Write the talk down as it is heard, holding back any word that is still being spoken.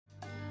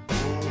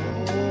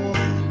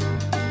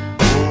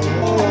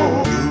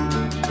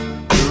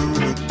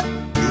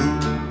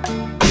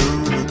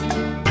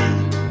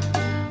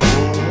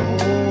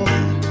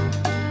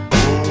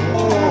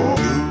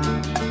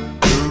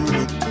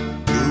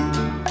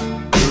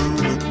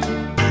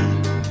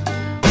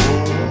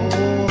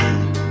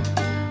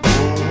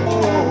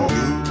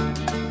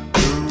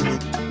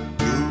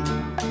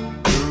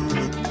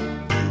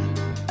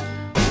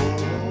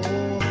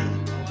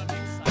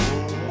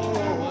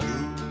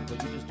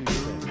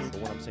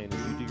I'm saying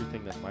is you do your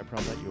thing. That's my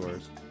problem, not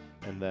yours.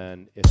 And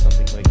then if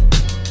something like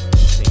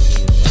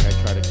insanely is like I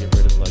try to get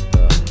rid of like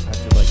I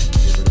have to like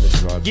get rid of the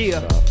drugs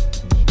and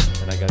stuff.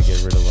 And I gotta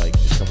get rid of like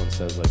if someone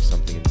says like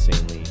something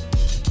insanely,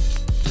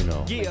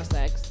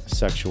 like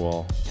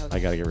sexual. Okay. I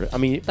gotta get rid. I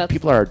mean,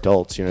 people are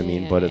adults, you know what I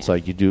mean. But it's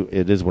like it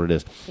is what it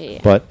is. Yeah.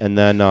 But and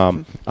then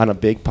on a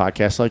big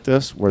podcast like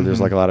this where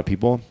there's like a lot of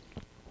people,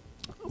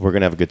 we're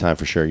gonna have a good time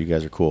for sure. You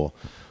guys are cool.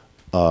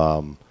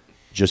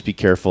 Just be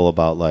careful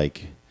about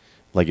like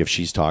if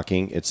she's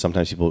talking. It's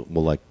sometimes people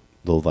will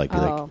they'll be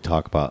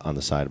talk about on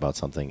the side about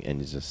something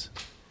and it's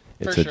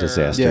a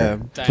disaster. Yeah.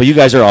 But you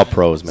guys are all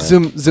pros, man.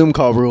 Zoom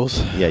call rules.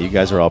 Yeah, you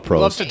guys are all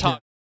pros. Love to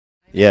talk.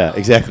 Yeah,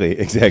 exactly.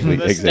 The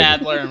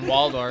Stadler and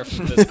Waldorf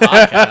of this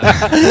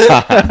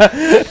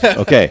podcast.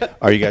 Okay,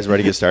 are you guys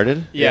ready to get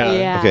started?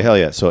 Yeah. Okay, hell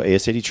yeah. So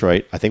ASA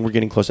Detroit, I think we're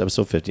getting close to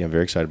episode 50. I'm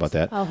very excited about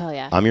that. Oh, hell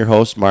yeah. I'm your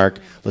host, Mark.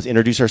 Let's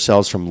introduce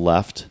ourselves from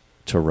left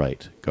to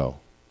right. Go.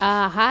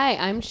 Hi,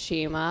 I'm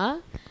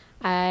Shima.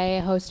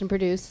 I host and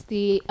produce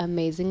the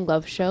amazing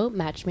love show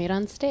Match Made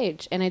on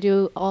Stage, and I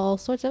do all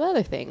sorts of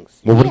other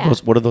things. Well,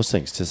 what are those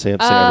things? To say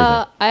everything.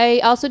 I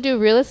also do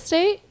real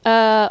estate.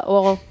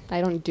 Well,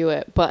 I don't do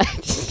it, but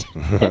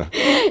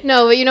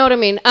no, but you know what I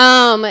mean.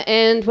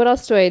 And what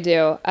else do I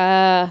do?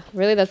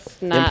 Really,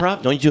 that's not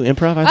improv. Don't you do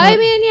improv? I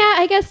mean, yeah,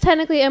 I guess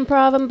technically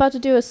improv. I'm about to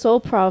do a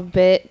soul prov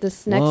bit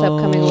this next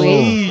upcoming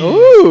week.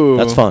 Ooh,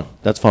 That's fun.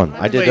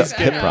 I did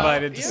hip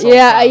prov.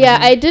 Yeah.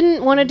 I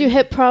didn't want to do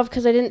hip prov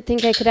because I didn't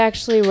think I could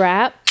actually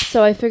rap.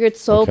 So I figured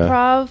soul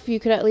prov, you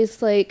could at least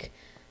go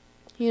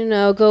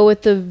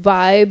with the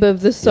vibe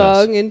of the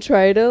song and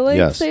try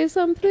to say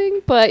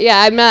something. But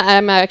yeah,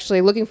 I'm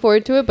actually looking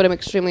forward to it, but I'm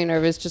extremely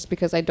nervous just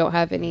because I don't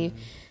have any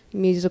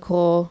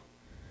musical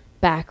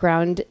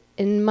background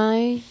in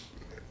my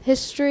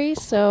history.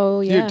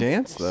 So yeah. You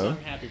dance though.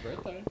 Happy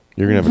birthday.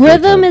 You're gonna have a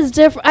Rhythm is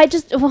different.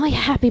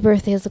 Happy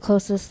Birthday is the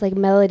closest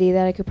melody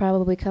that I could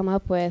probably come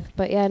up with.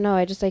 But yeah, no,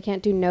 I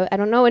can't do I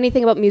don't know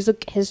anything about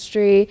music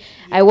history.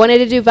 I wanted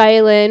to do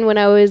violin when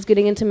I was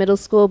getting into middle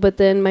school, but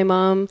then my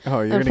mom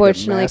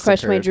unfortunately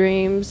crushed my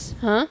dreams.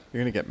 Huh?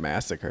 You're gonna get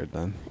massacred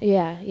then.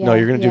 Yeah. No,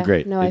 you're gonna do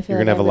great. No, I feel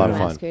you're gonna have a lot of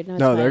fun.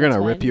 No, they're gonna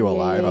rip you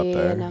alive up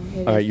there. No,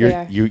 all right,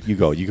 you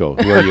go.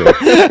 Who are you?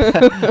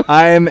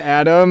 I'm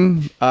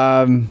Adam.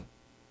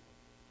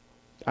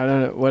 I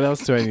don't know. What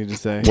else do I need to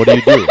say? What do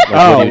you do?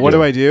 What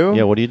do I do?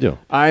 Yeah, what do you do?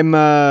 I'm,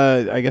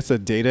 I guess, a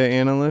data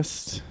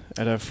analyst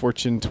at a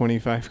Fortune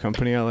 25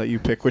 company. I'll let you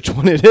pick which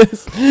one it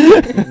is.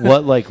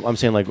 I'm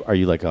saying, are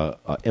you like a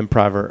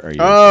improver? Are you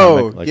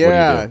comic?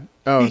 Yeah. What do you do?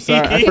 Oh,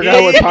 sorry. I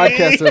forgot what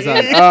podcast was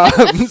on.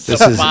 This is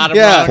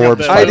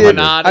Forbes.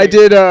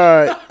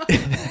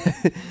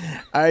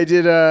 I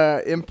did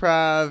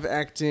improv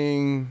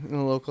acting in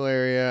the local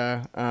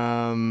area.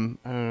 I don't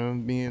know.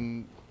 Me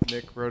and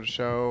Nick wrote a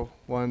show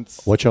once.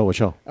 What show?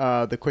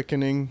 The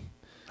Quickening.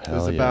 It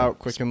was about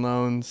Quicken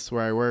Loans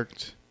where I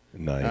worked.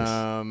 Nice.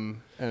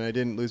 And I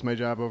didn't lose my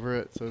job over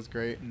it, so it was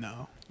great.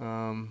 No.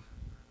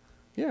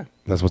 Yeah.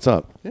 That's what's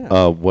up.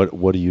 Yeah.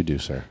 What do you do,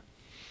 sir?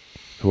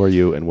 Who are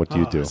you and what do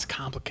you do? It's a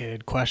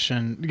complicated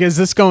question. Is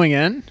this going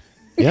in?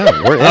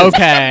 Yeah, we're in.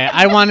 Okay.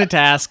 I wanted to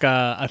ask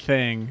a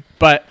thing,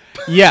 but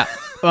yeah.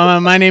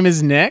 My name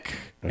is Nick.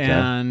 Okay.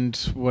 And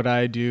what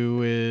I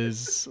do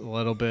is a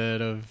little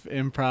bit of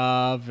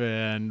improv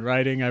and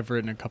writing. I've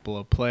written a couple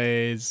of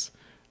plays.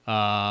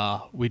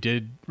 We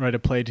did write a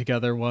play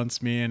together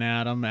once, me and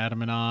Adam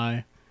and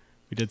I.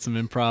 We did some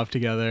improv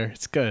together.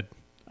 It's good.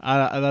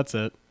 That's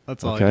it.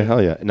 That's all I do. Okay,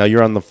 hell yeah. Now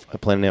you're on the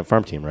Planet Ant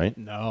Farm team, right?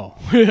 No.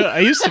 I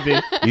used to be.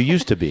 You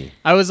used to be.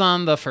 I was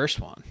on the first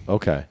one.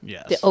 Okay.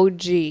 Yes. The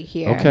OG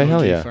here. Okay,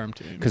 hell OG yeah. farm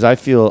team. Because I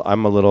feel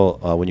I'm a little,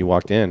 when you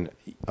walked in,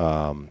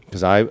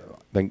 because I've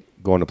been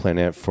going to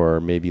Planet Ant for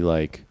maybe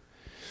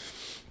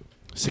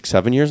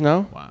 6-7 years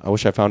now. Wow. I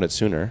wish I found it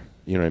sooner.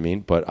 You know what I mean?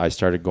 But I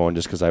started going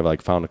just because I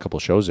found a couple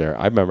shows there.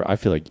 I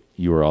feel like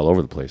you were all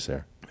over the place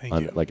there.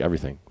 Thank you.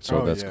 Everything.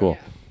 So that's yeah. cool.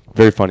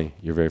 Very funny.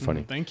 You're very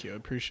funny. Thank you. I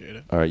appreciate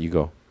it. All right, you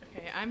go.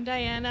 Okay, I'm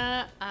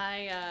Diana.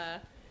 I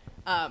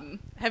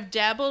have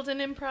dabbled in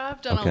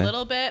improv, done a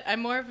little bit.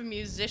 I'm more of a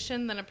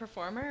musician than a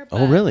performer.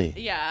 But, oh, really?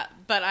 Yeah,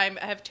 but I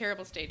have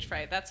terrible stage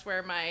fright. That's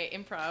where my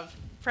improv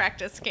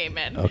practice came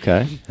in.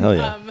 Okay, hell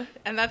yeah.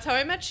 And that's how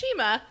I met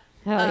Shima.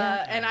 Hell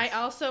yeah. And I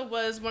also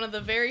was one of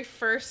the very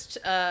first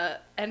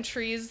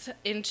entries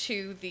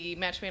into the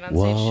Match Made on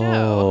Stage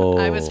show.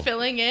 I was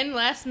filling in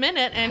last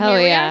minute, and here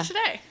we are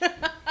today.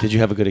 Did you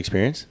have a good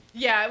experience?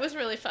 Yeah, it was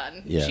really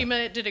fun. Yeah.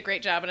 Shima did a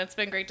great job, and it's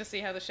been great to see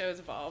how the show has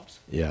evolved.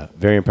 Yeah,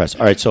 very impressed.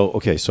 All right, so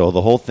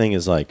the whole thing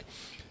is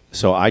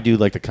so I do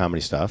the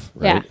comedy stuff,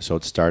 right? Yeah. So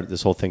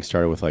this whole thing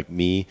started with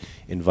me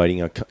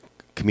inviting a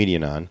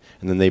comedian on,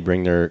 and then they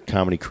bring their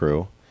comedy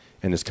crew.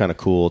 And it's kind of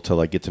cool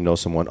to get to know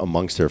someone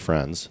amongst their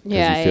friends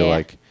because you feel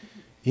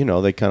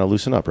they kind of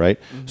loosen up, right?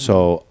 Mm-hmm.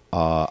 So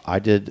I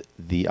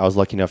was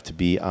lucky enough to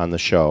be on the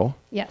show.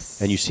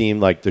 Yes. And you seem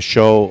like the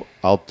show.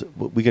 We'll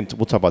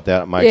talk about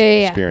that, my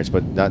experience,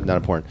 but not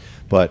important.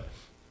 But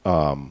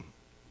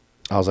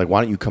I was like,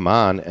 why don't you come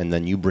on and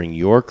then you bring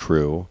your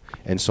crew?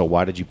 And so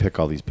why did you pick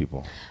all these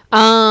people?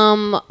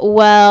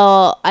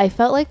 Well, I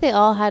felt like they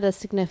all had a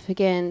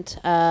significant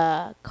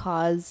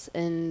cause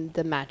in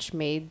the match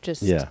made,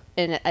 just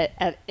in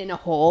a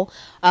whole.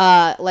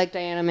 Like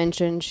Diana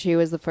mentioned, she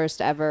was the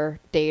first ever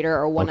dater,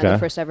 or one of the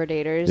first ever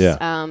daters.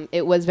 Yeah.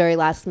 It was very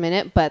last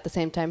minute, but at the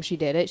same time she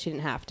did it. She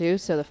didn't have to.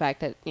 So the fact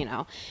that,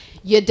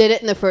 you did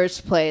it in the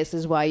first place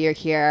is why you're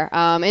here.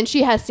 And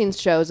she has seen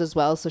shows as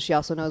well, so she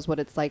also knows what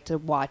it's like to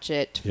watch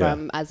it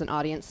from as an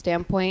audience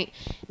standpoint.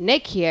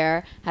 Nick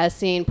here has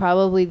seen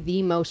probably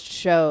the most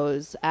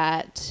shows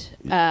at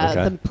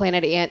the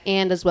Planet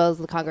and as well as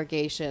the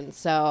congregation.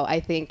 So I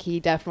think he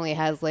definitely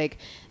has like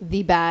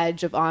the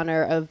badge of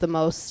honor of the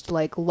most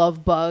like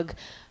love bug.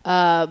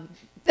 Wow,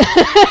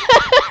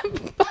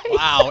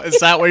 is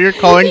that what you're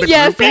calling the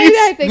yes, groupies?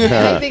 I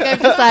think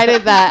I've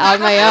decided that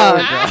on my own.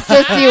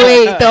 Just you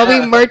wait, there'll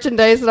be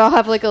merchandise and I'll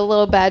have like a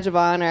little badge of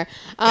honor.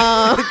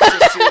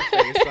 Just your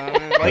face on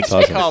it. Like to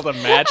be called a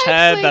match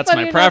head. That's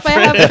my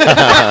preference.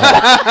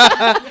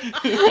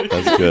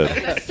 That's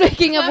good.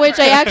 Speaking of which,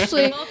 I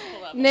actually,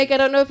 Nick, I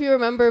don't know if you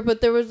remember,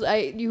 but there was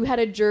you had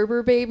a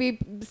Gerber baby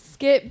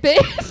skit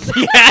bit.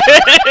 Yeah,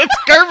 it's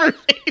Gerber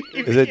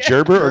baby. Is it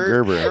Gerber or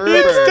Gerber?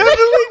 It's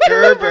definitely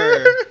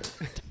Gerber.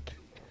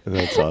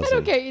 That's awesome. I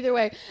don't care either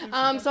way.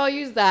 So I'll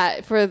use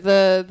that for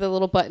the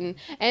little button.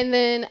 And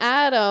then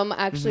Adam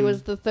actually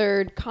was the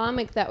third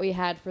comic that we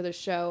had for the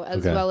show,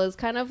 as well as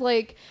kind of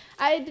like,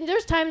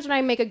 there's times when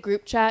I make a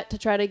group chat to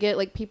try to get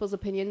like people's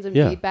opinions and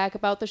feedback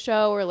about the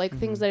show, or like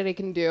things that I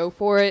can do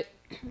for it.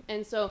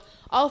 And so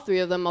all three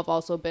of them have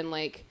also been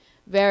like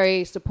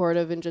very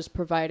supportive and just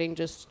providing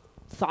just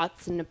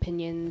thoughts and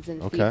opinions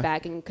and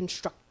feedback and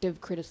constructive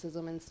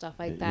criticism and stuff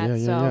like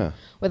that.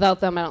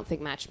 Without them, I don't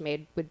think Match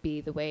Made would be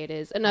the way it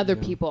is. And other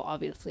people,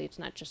 obviously, it's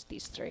not just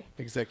these three.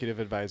 Executive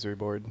Advisory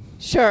Board.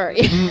 Sure.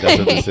 That's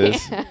what this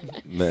is? COO.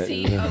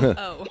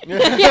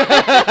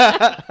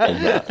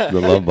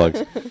 The love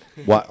bugs.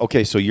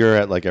 Okay, so you're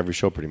at like every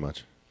show pretty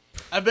much.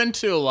 I've been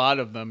to a lot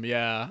of them,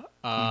 yeah.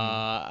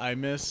 I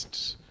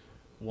missed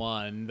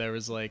one. There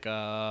was like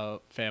a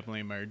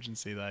family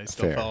emergency that I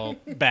still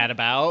felt bad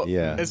about.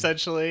 Yeah.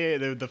 Essentially,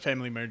 the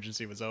family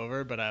emergency was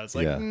over, but I was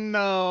like,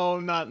 no,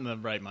 not in the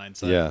right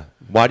mindset. Yeah.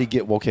 Why do you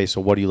get? Okay, so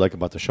what do you like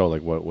about the show?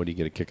 Like, what do you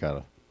get a kick out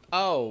of?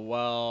 Oh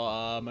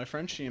well, my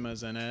friend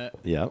Shima's in it.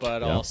 Yeah.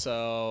 But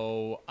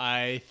also,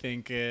 I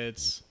think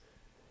it's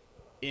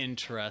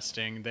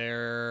interesting.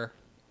 There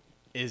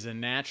is a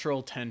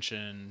natural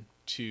tension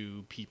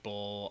to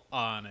people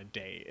on a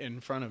date in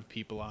front of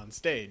people on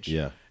stage.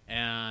 Yeah.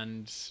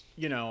 And,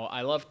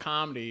 I love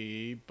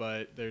comedy,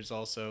 but there's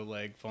also,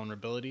 like,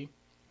 vulnerability.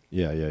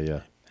 Yeah.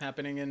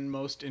 Happening in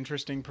most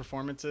interesting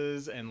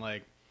performances and,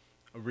 like,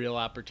 real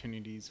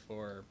opportunities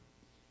for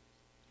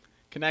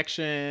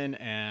connection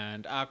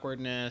and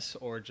awkwardness,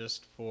 or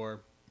just for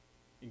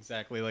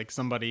exactly, like,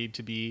 somebody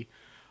to be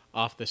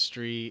off the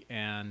street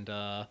and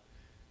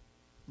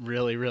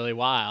really, really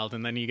wild.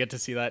 And then you get to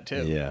see that,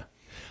 too. Yeah.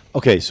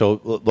 Okay, so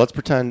let's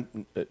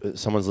pretend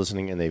someone's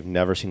listening and they've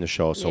never seen the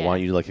show. So why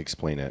don't you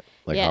explain it,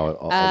 what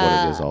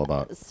it is all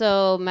about?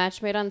 So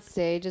Match Made on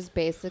Stage is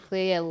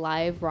basically a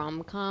live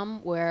rom-com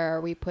where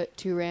we put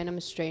two random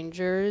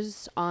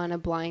strangers on a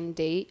blind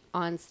date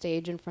on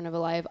stage in front of a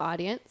live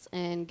audience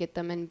and get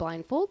them in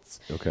blindfolds.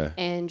 Okay.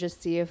 And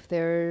just see if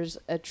there's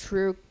a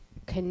true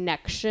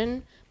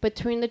connection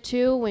between the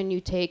two when you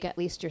take at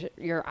least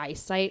your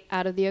eyesight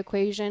out of the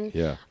equation,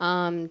 to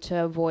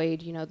avoid,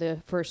 the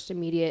first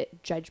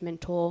immediate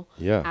judgmental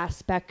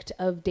aspect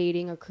of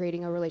dating or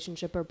creating a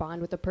relationship or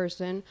bond with a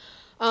person.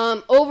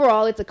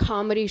 Overall, it's a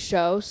comedy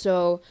show,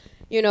 so,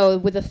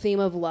 with a theme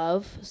of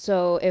love.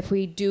 So if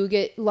we do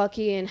get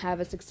lucky and have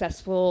a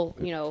successful,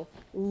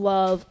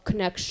 love,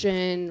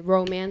 connection,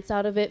 romance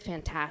out of it,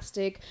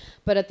 fantastic.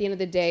 But at the end of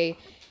the day,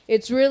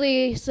 it's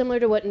really similar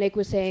to what Nick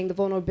was saying, the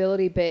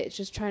vulnerability bit. It's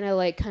just trying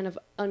to kind of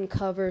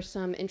uncover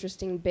some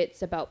interesting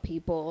bits about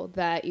people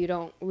that you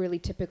don't really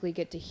typically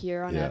get to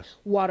hear on a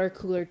water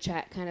cooler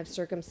chat kind of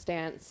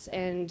circumstance.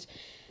 And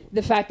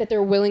the fact that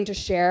they're willing to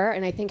share,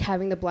 and I think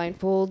having the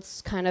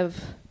blindfolds kind of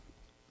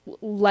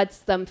lets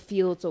them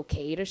feel it's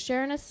okay to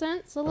share in a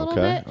sense a little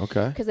bit.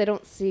 Okay. Because they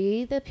don't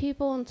see the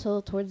people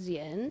until towards the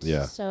end.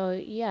 Yeah. So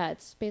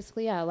it's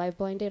basically a live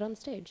blind date on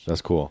stage.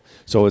 That's cool.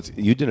 So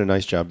you did a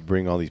nice job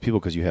bringing all these people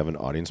because you have an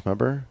audience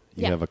member,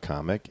 you have a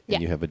comic,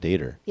 and you have a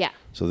dater. Yeah.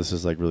 So this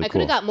is really cool. I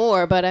could have got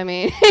more, but I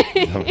mean,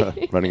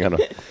 I'm running out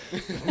of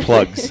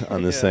plugs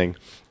on this thing.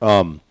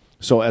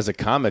 So as a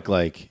comic,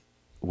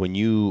 when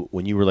you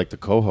were the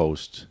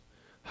co-host,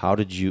 how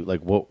did you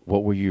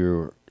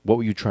what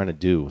were you trying to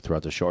do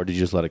throughout the show, or did you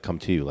just let it come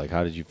to you?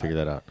 How did you figure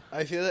that out?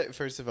 I feel like,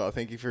 first of all,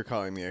 thank you for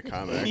calling me a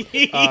comic.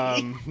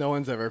 No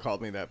one's ever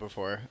called me that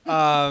before.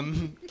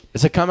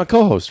 It's a comic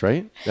co-host,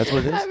 right? That's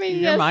what it is? I mean,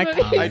 you're my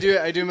comic.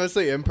 I do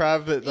mostly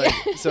improv, but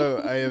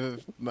so I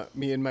have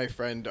me and my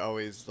friend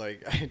always I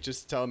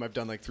just tell him I've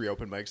done 3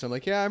 open mics. I'm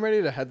I'm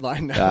ready to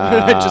headline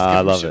now. I just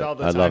give him shit all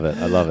the time.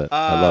 I love it.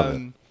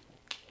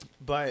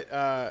 But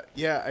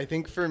I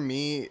think for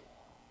me,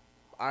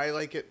 I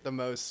like it the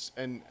most,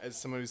 and as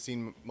someone who's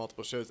seen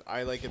multiple shows,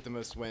 I like it the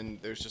most when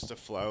there's just a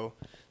flow.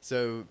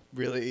 So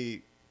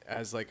really,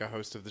 as like a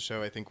host of the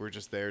show, I think we're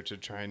just there to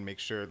try and make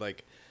sure,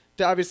 like,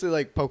 to obviously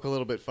like poke a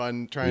little bit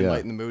fun, try and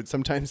lighten the mood.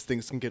 Sometimes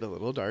things can get a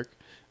little dark.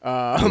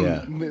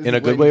 In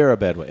a good way or a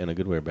bad way? In a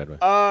good way or a bad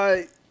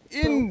way?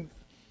 In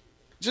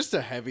just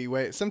a heavy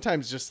way.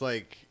 Sometimes just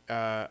like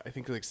I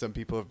think like some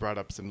people have brought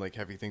up some like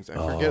heavy things. I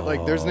forget.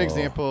 Like there's an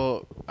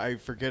example. I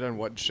forget on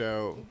what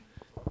show.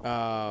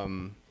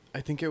 I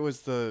think it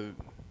was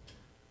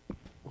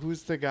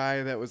who's the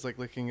guy that was like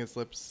licking his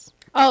lips?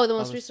 Oh, the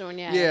most recent one,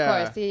 yeah.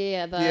 Of course.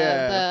 Yeah.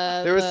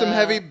 There was some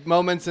heavy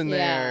moments in there.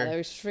 Yeah, there were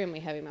extremely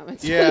heavy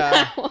moments.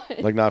 Yeah.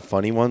 Like not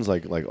funny ones,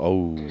 like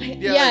oh.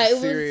 Yeah, like it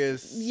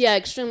serious. Was, yeah,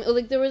 extremely.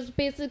 Like there was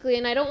basically,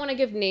 and I don't want to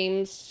give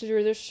names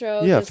to the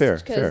show. Yeah, fair.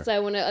 Because I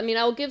want to. I mean,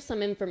 I'll give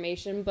some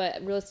information,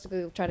 but realistically,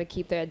 we'll try to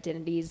keep their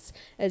identities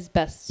as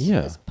best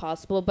as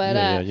possible.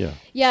 But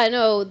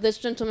no, this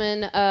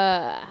gentleman.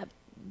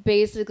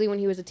 Basically, when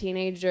he was a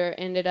teenager,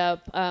 ended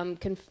up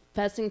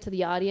confessing to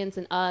the audience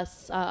and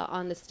us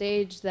on the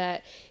stage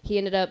that he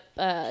ended up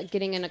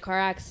getting in a car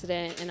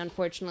accident and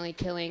unfortunately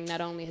killing not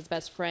only his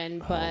best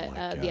friend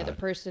but the other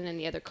person in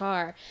the other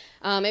car.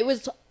 It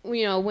was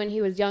when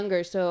he was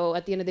younger, so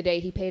at the end of the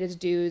day, he paid his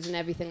dues and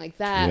everything like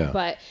that. Yeah.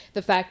 But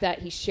the fact that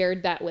he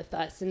shared that with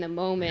us in the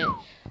moment.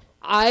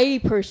 I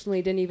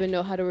personally didn't even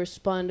know how to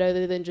respond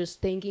other than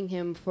just thanking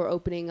him for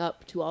opening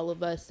up to all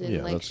of us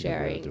and like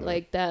sharing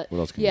like that. What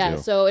else can you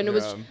do? So and it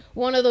was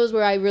one of those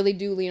where I really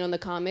do lean on the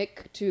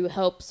comic to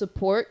help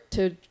support,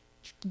 to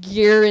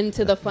gear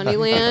into the funny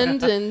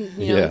land and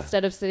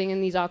instead of sitting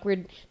in these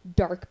awkward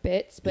dark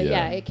bits. But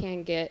it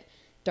can get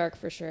dark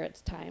for sure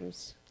at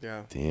times.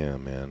 Yeah.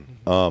 Damn,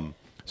 man.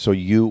 So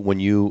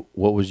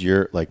what was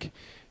your like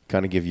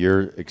kind of give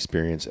your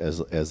experience as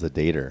the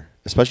dater?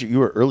 Especially, you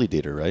were early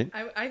dater, right?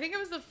 I think it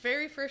was the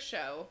very first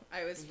show.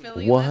 I was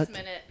filling last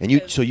minute. And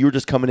you were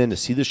just coming in to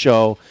see the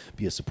show,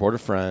 be a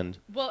supportive friend.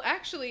 Well,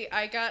 actually,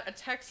 I got a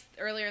text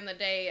earlier in the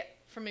day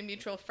from a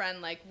mutual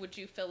friend, like, would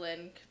you fill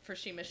in for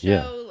Shima's show?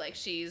 Yeah. Like,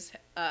 she's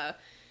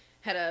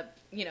had a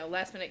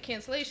last minute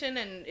cancellation,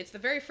 and it's the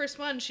very first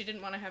one. She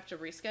didn't want to have to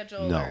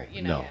reschedule.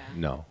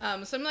 No.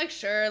 So I'm like,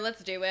 sure,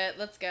 let's do it.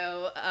 Let's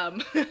go.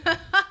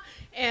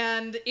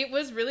 And it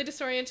was really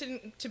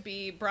disorienting to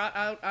be brought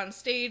out on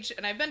stage.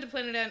 And I've been to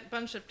Planet Ant a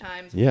bunch of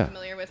times. I'm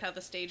familiar with how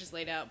the stage is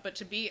laid out. But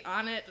to be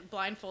on it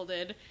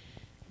blindfolded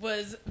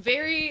was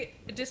very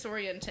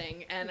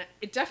disorienting. And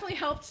it definitely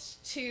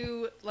helped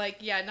to,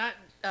 not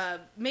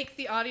make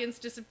the audience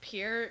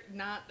disappear.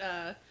 Not,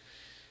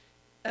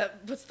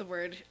 what's the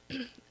word?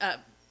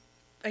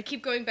 I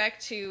keep going back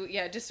to,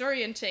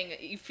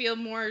 disorienting. You feel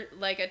more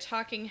like a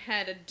talking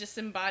head, a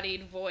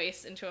disembodied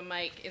voice into a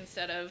mic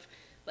instead of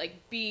like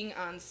being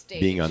on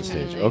stage.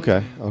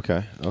 Okay.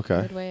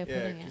 Good way of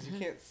putting it. Because you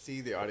can't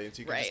see the audience.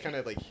 You can just kind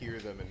of like hear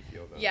them and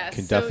feel them. Yeah,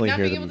 can so definitely not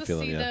hear being them able and to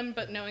feel see them, them,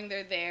 but knowing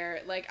they're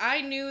there. Like,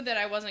 I knew that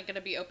I wasn't going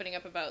to be opening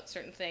up about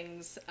certain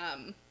things,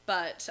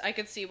 but I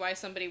could see why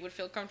somebody would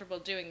feel comfortable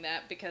doing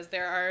that because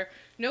there are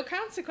no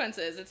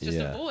consequences. It's just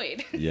a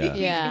void. Yeah. You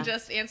can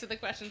just answer the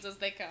questions as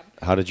they come.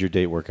 How did your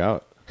date work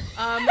out?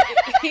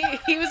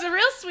 He was a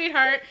real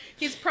sweetheart.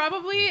 He's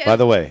probably... By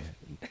the way...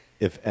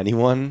 If I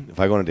go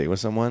on a date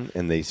with someone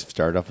and they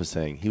start off with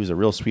saying he was a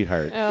real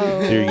sweetheart,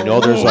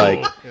 there's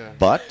like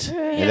but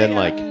and then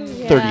like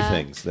 30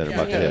 things that are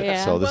about to hit.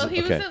 Yeah. So this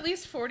he was at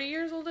least 40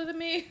 years older than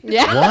me.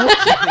 Yeah.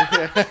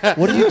 What?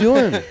 What are you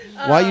doing?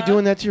 Why are you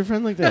doing that to your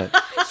friend like that?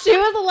 She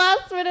was the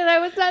last minute. I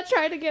was not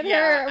trying to get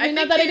her. I mean,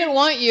 not that I didn't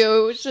want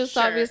you. It was just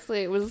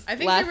obviously it was. I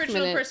think last the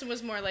original minute. person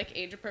was more like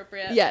age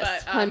appropriate.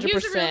 Yes, but 100%. He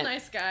was a real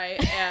nice guy,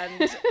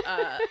 and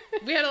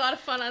we had a lot of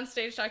fun on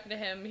stage talking to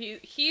him.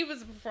 He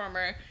was a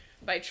performer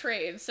by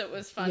trade, so it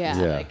was fun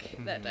to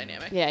like that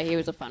dynamic. Yeah, he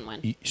was a fun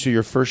one. So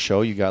your first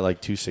show, you got like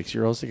 2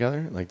 6-year-olds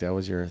together? Like that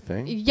was your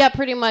thing? Yeah,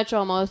 pretty much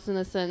almost in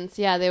a sense.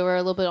 Yeah, they were a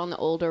little bit on the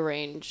older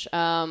range.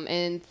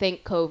 And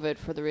thank COVID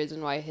for the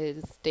reason why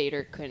his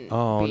dater couldn't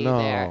be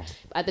there.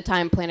 At the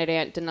time, Planet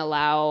Ant didn't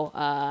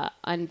allow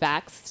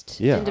unvaxxed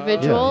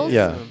individuals.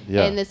 Yeah.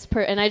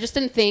 And I just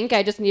didn't think.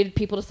 I just needed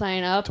people to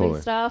sign up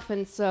and stuff.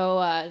 And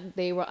so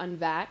they were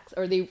unvaxxed,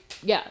 or they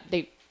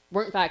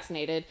weren't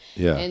vaccinated,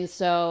 and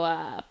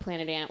so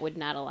Planet Ant would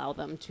not allow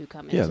them to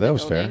come into the building.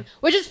 Was fair.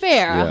 Which is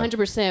fair,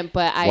 100%,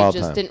 but I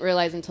didn't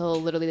realize until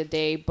literally the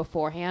day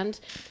beforehand,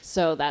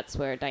 so that's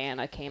where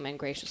Diana came in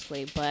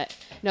graciously. But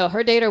no,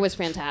 her dater was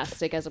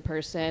fantastic as a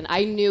person.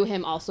 I knew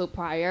him also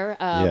prior,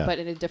 but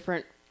in a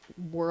different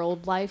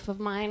world life of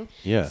mine,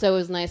 so it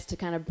was nice to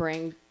kind of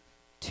bring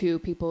two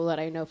people that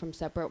I know from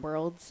separate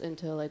worlds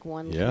into like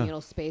one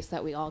communal space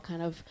that we all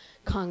kind of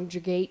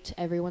congregate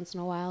every once in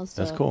a while.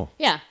 So, that's cool.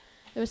 Yeah.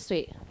 It was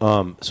sweet.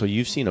 So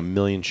you've seen a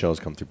million shows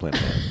come through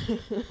Planet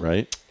Ant,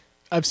 right?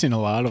 I've seen a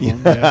lot of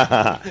them.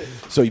 Yeah.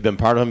 So you've been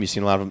part of them. You've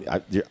seen a lot of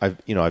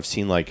them. I've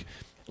seen like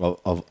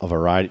a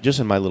variety. Just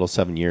in my little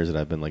 7 years that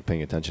I've been like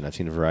paying attention, I've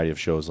seen a variety of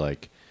shows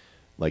like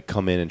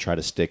come in and try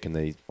to stick, and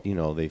they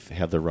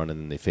have their run and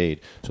then they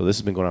fade. So this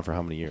has been going on for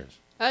how many years?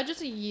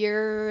 Just a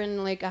year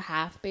and like a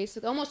half,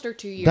 basically, almost or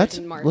 2 years. That's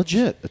in March.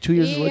 legit. 2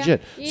 years is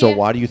legit. So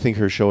why do you think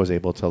her show is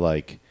able to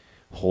like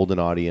hold an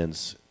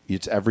audience?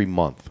 It's every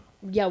month.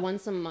 Yeah,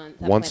 once a month.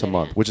 Once a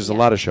month, which is a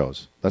lot of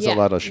shows. That's a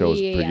lot of shows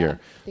per year.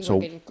 I think we're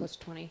getting close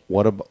to 20.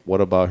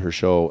 What about her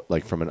show,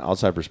 like from an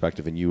outside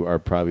perspective, and you are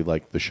probably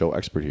like the show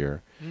expert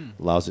here,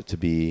 allows it to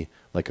be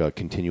like a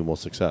continual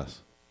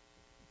success?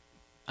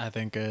 I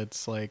think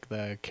it's like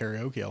the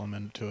karaoke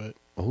element to it.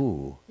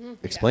 Oh,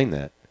 explain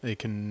that. They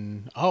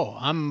can,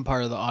 I'm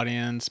part of the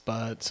audience,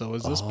 but so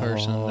is this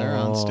person. They're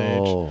on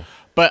stage.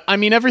 But, I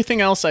mean, everything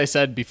else I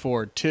said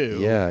before, too.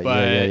 Yeah.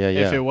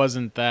 If it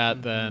wasn't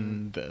that,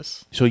 then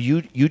this. So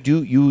you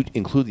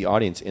include the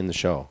audience in the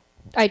show.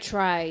 I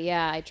try,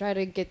 I try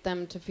to get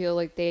them to feel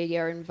like they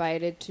are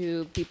invited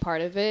to be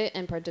part of it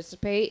and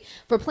participate.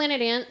 For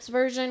Planet Ant's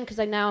version, because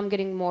now I'm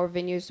getting more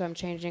venues, so I'm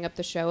changing up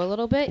the show a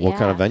little bit. What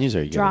kind of venues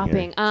are you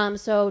dropping?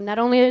 So not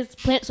only is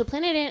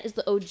Planet Ant is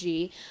the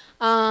OG,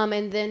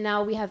 and then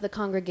now we have the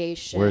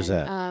Congregation. Where's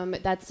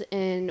that? That's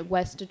in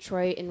West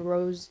Detroit in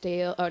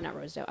Rosedale. Oh, not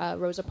Rosedale.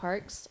 Rosa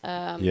Parks.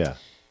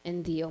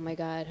 And oh my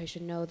God, I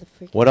should know the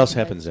freaking. What else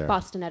happens there?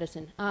 Boston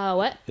Edison.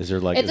 What? Is there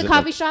like? It's a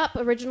coffee shop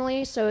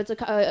originally, so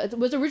it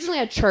was originally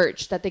a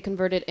church that they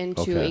converted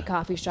into a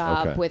coffee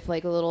shop with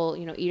like little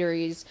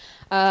eateries,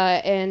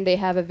 and they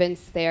have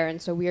events there,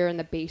 and so we're in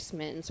the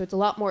basement, and so it's a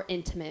lot more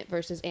intimate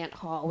versus Ant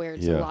Hall, where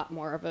it's a lot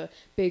more of a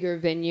bigger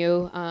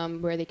venue,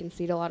 where they can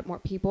seat a lot more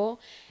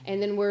people,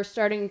 and then we're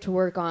starting to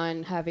work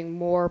on having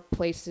more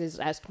places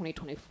as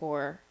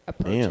 2024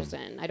 approaches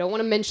in. I don't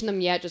want to mention them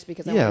yet, just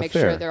because I want to make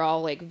sure they're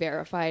all like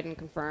verified and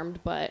confirmed.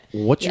 But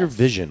what's your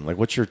vision? Like,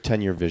 what's your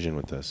 10-year vision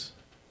with this,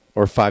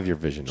 or 5-year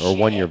vision, or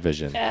 1-year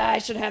vision? I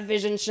should have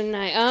vision, shouldn't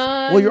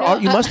I? Well,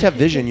 you must have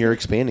vision. You're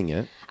expanding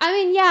it. I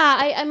mean,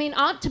 I mean,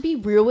 to be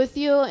real with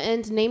you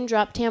and name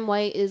drop, Tam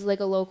White is like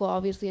a local,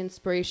 obviously,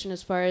 inspiration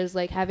as far as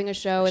like having a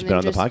show and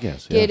then just the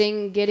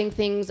podcast, getting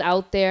things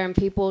out there and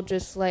people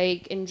just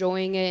like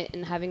enjoying it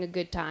and having a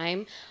good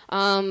time.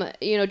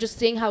 Just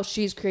seeing how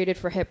she's created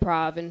for hip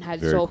prov and had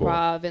soul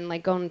prov and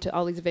like going to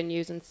all these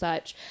venues and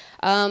such.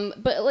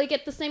 But like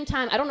at the same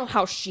time, I don't know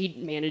how she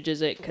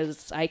manages it,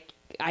 because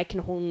I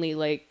can only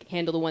like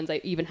handle the ones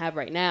I even have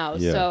right now.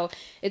 Yeah. So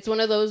it's one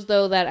of those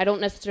though that I don't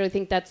necessarily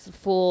think that's the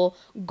full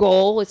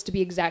goal, is to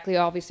be exactly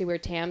obviously where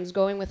Tam's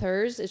going with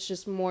hers. It's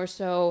just more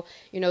so,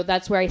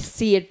 that's where I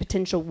see a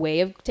potential way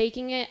of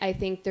taking it. I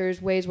think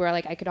there's ways where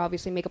like I could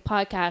obviously make a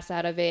podcast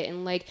out of it,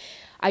 and like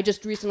I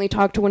just recently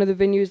talked to one of the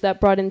venues that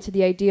brought into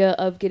the idea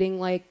of getting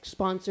like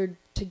sponsored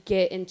to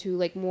get into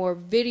like more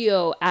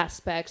video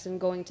aspects and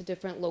going to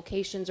different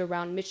locations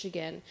around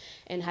Michigan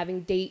and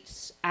having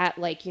dates at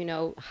like,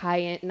 not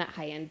high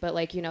end, but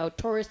like,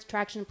 tourist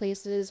attraction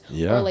places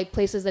or like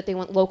places that they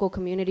want local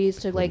communities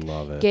to like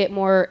get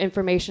more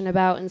information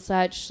about and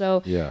such.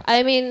 So,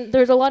 I mean,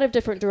 there's a lot of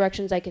different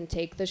directions I can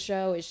take the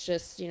show. It's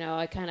just,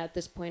 I kind of at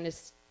this point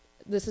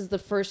this is the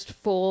first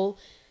full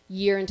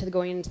year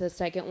going into the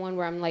second one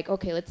where I'm like,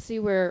 okay, let's see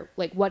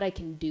what I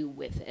can do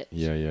with it.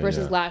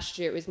 Versus last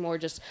year, it was more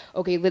just,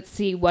 okay, let's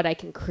see what I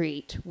can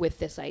create with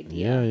this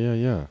idea.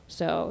 Yeah.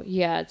 So,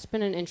 it's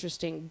been an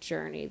interesting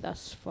journey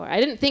thus far.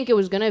 I didn't think it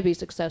was going to be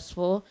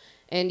successful.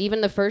 And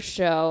even the first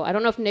show, I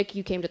don't know if, Nick,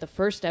 you came to the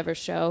first ever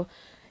show.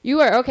 You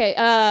were? Okay.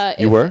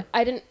 You were?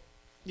 I didn't.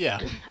 Yeah.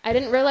 I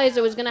didn't realize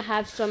it was going to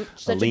have such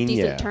a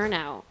decent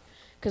turnout.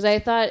 Because I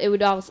thought it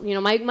would also,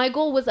 my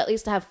goal was at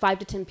least to have 5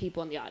 to 10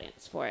 people in the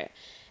audience for it.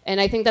 And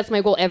I think that's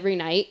my goal every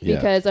night,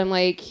 because I'm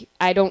like,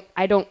 I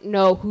don't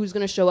know who's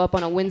going to show up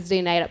on a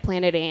Wednesday night at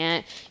Planet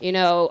Ant,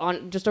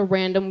 on just a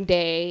random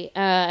day.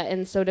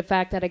 And so the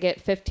fact that I get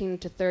 15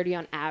 to 30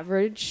 on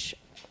average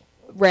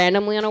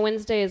randomly on a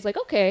Wednesday is like,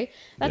 okay,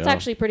 that's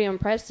actually pretty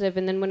impressive.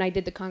 And then when I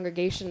did the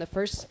Congregation the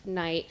first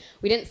night,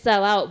 we didn't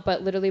sell out,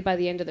 but literally by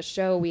the end of the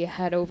show, we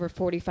had over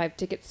 45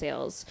 ticket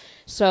sales.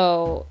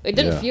 So it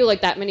didn't feel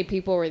like that many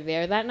people were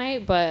there that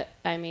night, but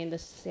I mean, the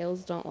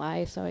sales don't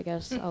lie, so I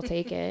guess I'll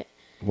take it.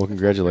 Well,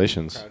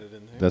 congratulations.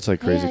 That's like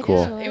crazy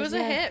cool. It was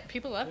a hit.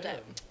 People loved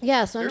it.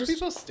 Yeah, so there were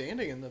people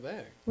standing in the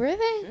back. Were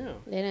they? Yeah.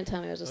 They didn't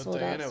tell me it was a sold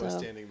out. Diana was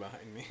standing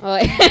behind me. Oh,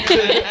 it was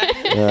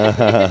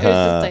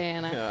just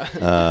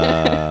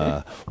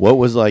Diana. What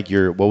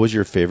was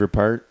your favorite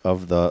part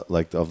of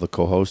the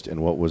co-host,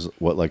 and what was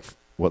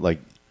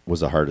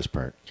the hardest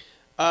part?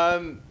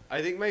 I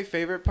think my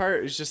favorite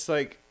part is just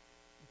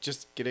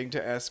getting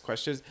to ask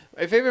questions.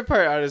 My favorite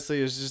part,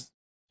 honestly, is just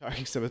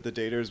talking some of the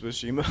daters with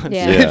Shima on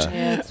stage.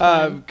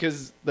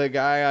 Because the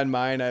guy on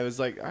mine, I was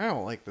like, I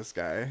don't like this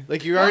guy.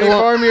 Like, you already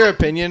form your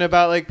opinion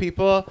about like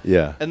people.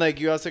 Yeah. And like,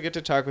 you also get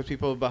to talk with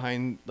people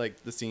behind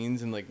like the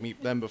scenes and like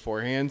meet them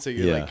beforehand, so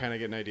you like kind of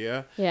get an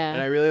idea. Yeah.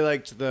 And I really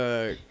liked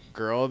the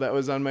girl that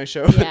was on my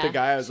show with the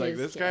guy. I was like,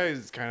 this guy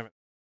is kind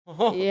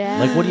of. Yeah.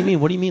 Like, what do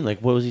you mean? Like,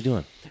 what was he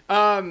doing?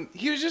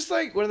 He was just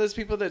like one of those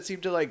people that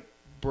seemed to like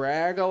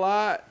brag a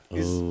lot.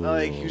 He's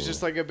like, he was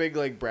just like a big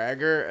like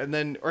bragger, and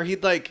then or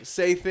he'd like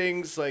say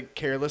things like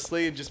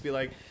carelessly and just be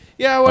like,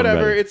 yeah,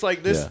 whatever. It's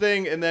like this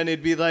thing. And then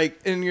it'd be like,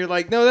 and you're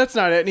like, no, that's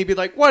not it. And he'd be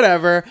like,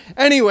 whatever.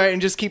 Anyway,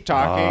 and just keep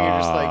talking. You're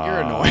just like,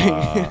 you're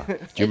annoying.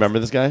 Do you remember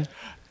this guy?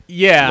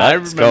 Yeah, I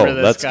remember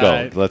this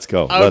guy. Let's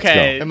go.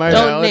 Okay. Am I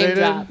Don't name validated?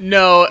 drop.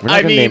 No,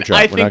 I mean, name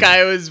drop. I think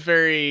I was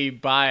very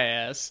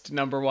biased.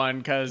 Number one,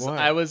 because What?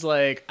 I was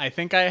like, I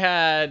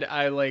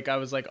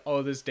was like,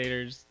 oh, this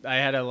dater's. I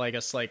had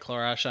a slight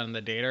crush on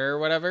the dater or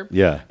whatever.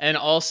 Yeah. And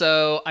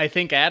also, I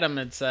think Adam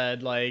had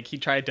said like he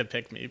tried to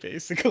pick me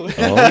basically,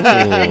 Oh.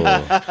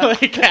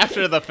 like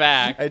after the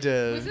fact. I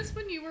did. Was this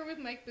when you were with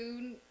Mike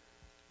Boone?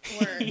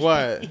 Or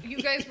What? you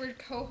guys were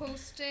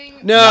co-hosting?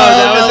 No,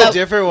 that was a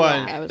different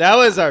one. Yeah, that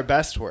was our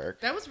best work.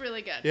 That was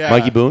really good. Yeah.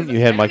 Mikey Boone? You I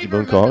had don't Mikey even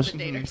Boone remember co-host? the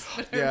daters,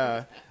 but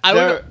Yeah. I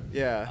There- would.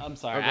 Yeah. I'm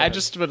sorry. Oh, go I ahead.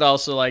 just would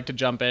also like to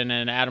jump in,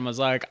 and Adam was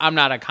like, "I'm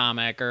not a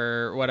comic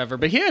or whatever,"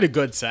 but he had a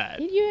good set.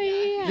 Yeah.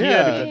 Yeah.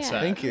 had a good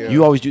set. Thank you.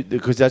 You always do,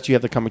 because that's you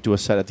have the comic do a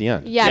set at the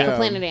end. Yeah, Yeah. for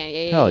Planet Ant.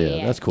 Yeah, Hell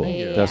yeah, that's cool.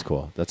 Yeah. That's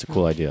cool. That's a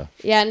cool idea.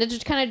 Yeah, and to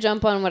just kind of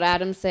jump on what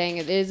Adam's saying,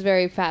 it is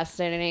very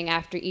fascinating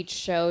after each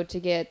show to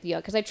get the,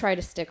 because I try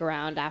to stick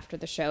around after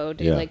the show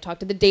to like talk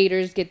to the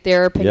daters, get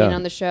their opinion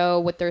on the show,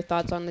 what their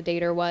thoughts on the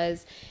dater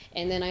was,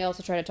 and then I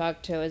also try to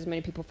talk to as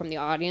many people from the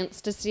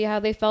audience to see how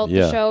they felt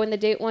the show and the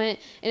date went.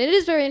 And it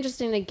is very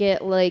interesting to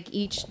get like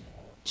each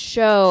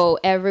show,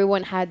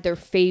 everyone had their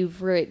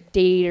favorite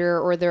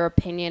dater or their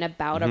opinion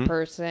about a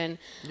person,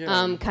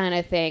 kind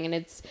of thing, and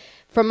it's.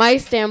 From my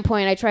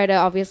standpoint, I try to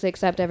obviously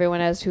accept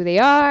everyone as who they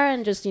are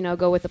and just,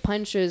 go with the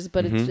punches.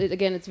 But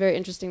it's very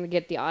interesting to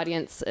get the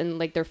audience and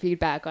like their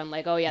feedback on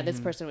like, oh yeah, this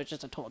person was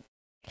just a total.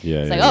 Yeah.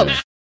 It's like,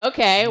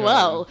 okay,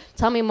 well,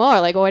 tell me more.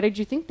 Like, why did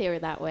you think they were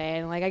that way?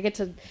 And like, I get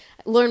to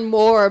learn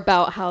more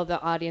about how the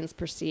audience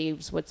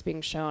perceives what's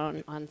being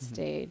shown on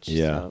stage.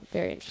 Yeah. So,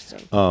 very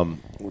interesting.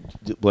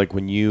 Like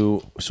when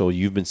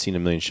you've been seeing a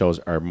million shows,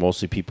 are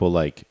mostly people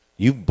like,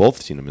 you've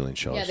both seen a million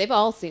shows. Yeah, they've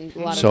all seen a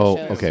lot of So,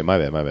 the shows. okay, my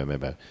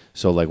bad.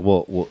 So, like,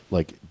 well,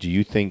 like, do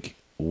you think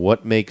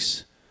what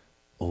makes?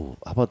 Oh,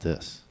 how about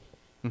this?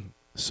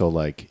 So,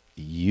 like,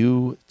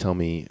 you tell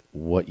me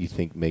what you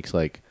think makes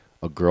like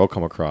a girl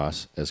come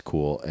across as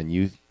cool,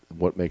 and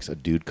what makes a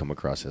dude come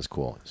across as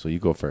cool. So you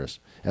go first.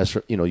 As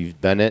for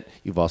you've been it,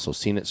 you've also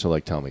seen it. So,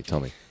 like, tell me.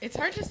 it's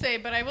hard to say,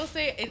 but I will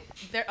say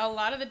a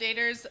lot of the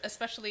daters,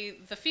 especially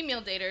the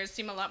female daters,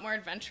 seem a lot more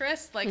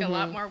adventurous, like a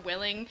lot more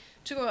willing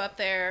to go up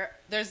there.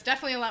 There's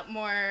definitely a lot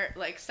more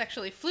like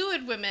sexually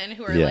fluid women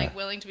who are like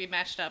willing to be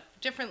matched up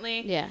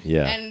differently. Yeah.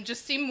 And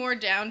just seem more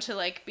down to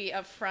like be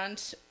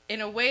upfront in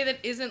a way that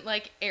isn't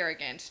like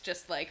arrogant,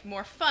 just like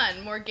more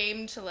fun, more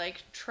game to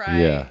like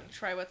try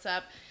what's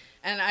up.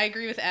 And I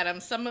agree with Adam.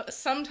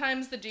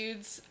 Sometimes the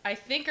dudes I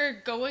think are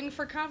going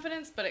for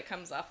confidence, but it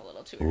comes off a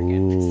little too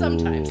arrogant.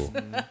 Sometimes.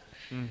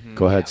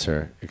 Go ahead,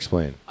 sir.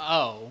 Explain.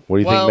 Oh, What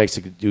do you think makes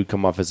a dude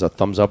come off as a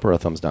thumbs up or a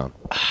thumbs down?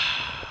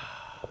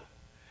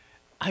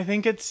 I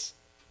think it's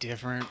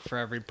different for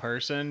every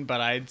person,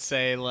 but I'd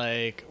say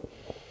like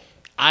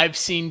I've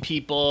seen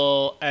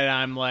people and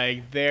I'm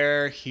like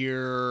they're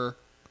here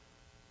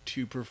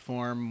to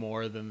perform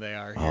more than they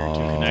are here to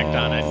connect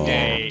on a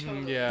date.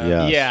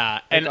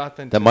 Yeah, and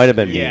that might have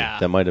been me. Yeah.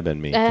 That might have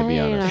been me, to be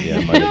honest. Yeah. Yeah,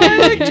 it might have I been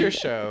me. liked your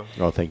show.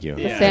 Oh, thank you.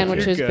 The Yeah,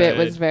 sandwiches you're bit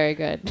good. was very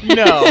good. No,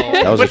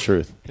 That was the but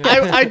truth.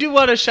 I do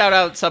want to shout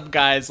out some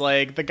guys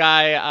like the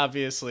guy.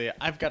 Obviously,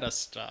 I've got to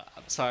stop.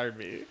 Sorry,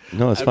 me.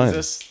 No, it's fine.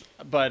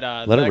 But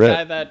Let the it rip.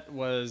 guy that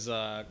was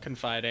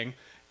confiding.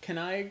 Can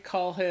I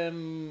call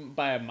him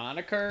by a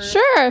moniker?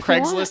 Sure, if you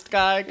want. Craigslist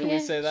guy. Can Yeah, we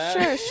say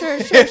that? Sure.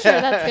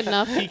 That's good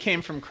enough. He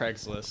came from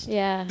Craigslist.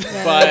 Yeah.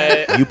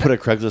 But You put a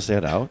Craigslist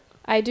ad out?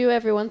 I do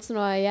every once in a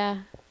while, yeah.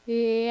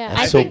 Yeah.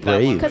 That's I so think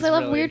brave. because I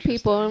love really weird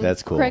people. And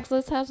That's cool.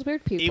 Craigslist has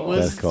weird people. it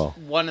was That's cool.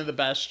 one of the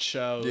best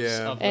shows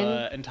Yeah. of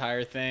the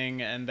entire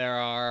thing. And there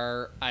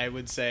are, I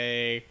would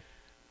say,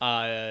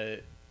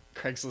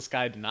 Craigslist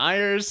guy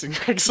deniers and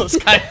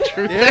Craigslist guy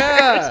truthers.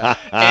 Yeah.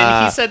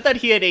 And he said that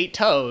he had 8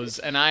 toes.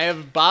 And I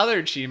have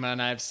bothered Chima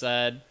and I've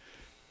said,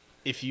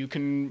 if you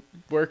can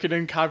work it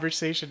in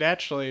conversation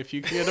naturally, if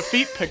you can get a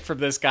feet pic from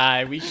this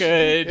guy, we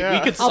could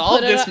I'll solve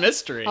put it this up-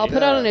 mystery. I'll put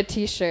it on a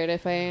T-shirt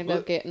if I end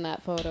up getting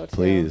that photo too.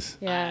 Please.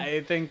 Yeah. I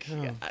think For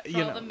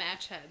you all know the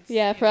match heads.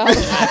 Yeah, for all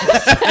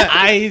the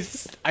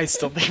I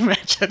still think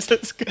match heads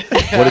is good.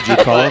 What did you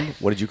call him?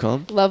 What did you call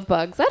him? love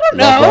bugs. I don't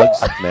Love know.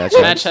 bugs? Match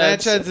heads? Match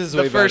Match heads is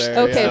the way first.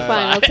 better. Okay, Yeah.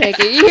 fine. I'll take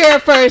it. You hear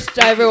it first,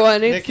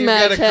 everyone. It's Nick, you've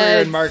got match a career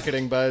heads. in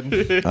marketing, bud. I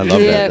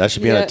love Yeah, that. That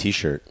should be on yeah. a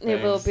T-shirt.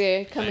 It will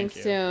be coming Thank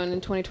you. soon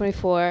in 2024.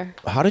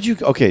 How did you?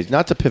 Okay,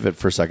 not to pivot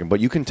for a second, but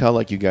you can tell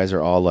like you guys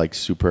are all like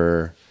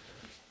super,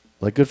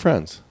 like good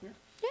friends.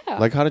 Yeah.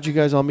 Like, how did you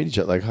guys all meet each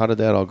other? Like, how did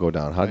that all go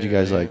down? How did you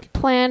guys like?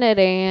 Planet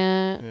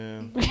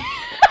Ant. Yeah.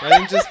 I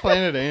think just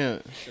Planet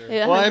Ant.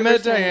 Yeah, Well, I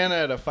met 100%. Diana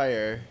at a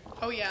fire.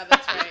 Oh yeah,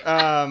 that's right.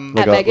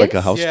 Like At like a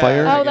Megan's? house Yeah.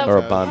 fire Oh, that or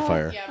a was-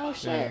 bonfire? Yeah, Oh,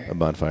 shit. A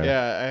bonfire.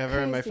 Yeah, I have her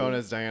in my Crazy. phone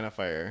as Diana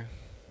Fire.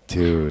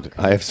 Dude,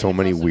 I have so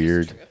many also just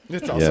weird. true.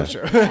 It's Yeah. also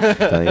true.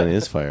 Diana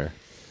is fire.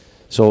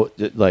 So,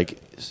 like,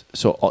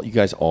 so all, you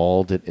guys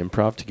all did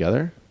improv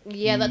together?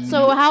 Yeah, that's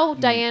so how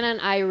Diana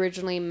and I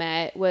originally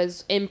met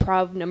was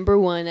improv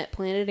 #1 at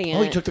Planet Ant.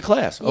 Oh, you took the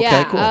class.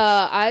 Okay,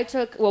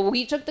 cool.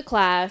 We took the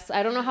class.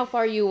 I don't know how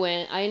far you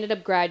went. I ended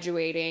up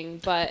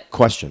graduating, but...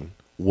 Question.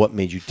 What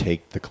made you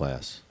take the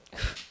class?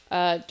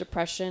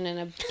 Depression and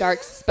a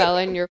dark spell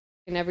in your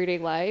everyday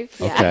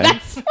life. Okay. Yeah.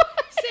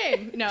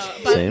 Same. No,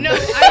 but Same. no,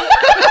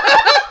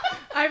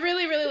 I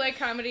really, really like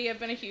comedy. I've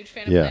been a huge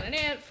fan of Planet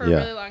Ant for a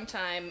really long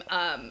time,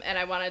 and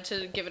I wanted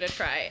to give it a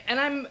try. And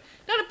I'm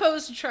not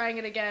opposed to trying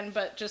it again,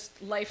 but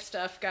just life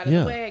stuff got in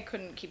the way. I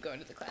couldn't keep going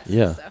to the classes.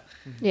 Yeah. So.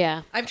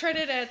 Yeah. I've tried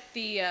it at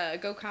the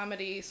Go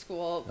Comedy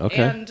School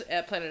and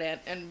at Planet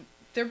Ant, and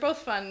they're both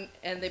fun,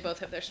 and they both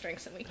have their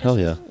strengths and weaknesses. Hell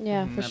yeah.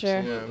 Yeah, for sure.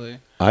 Absolutely.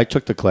 I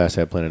took the class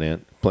at Planet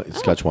Ant.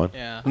 Sketch 1.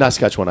 Yeah. Not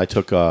Sketch 1. I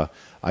took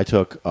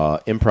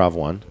Improv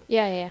 1.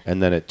 Yeah.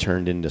 And then it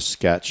turned into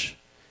Sketch.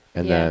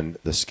 And then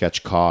the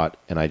sketch caught,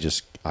 and I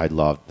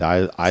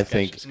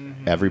think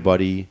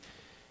everybody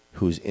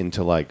who's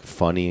into like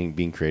funny and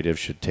being creative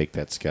should take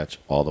that sketch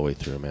all the way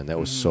through, man. That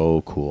was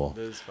so cool.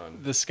 It is fun.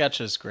 The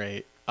sketch is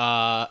great.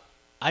 I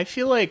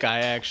feel like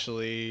I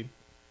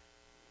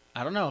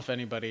don't know if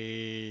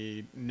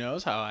anybody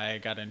knows how I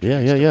got into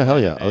Yeah.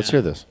 Hell yeah. Let's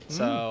hear this.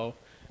 So,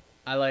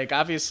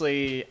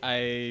 obviously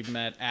I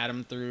met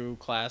Adam through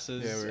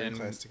classes. Yeah, we were in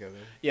class together.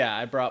 Yeah,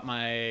 I brought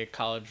my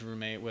college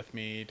roommate with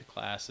me to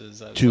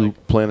classes.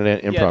 Planet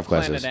Ant improv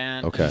classes. Planet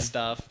Ant and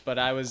stuff. But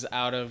I was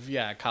out of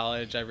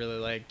college. I really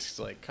liked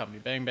like Comedy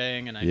Bang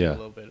Bang, and I did a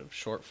little bit of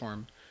short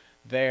form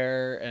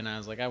there, and I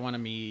was like, I want to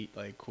meet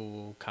like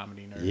cool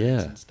comedy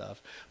nerds and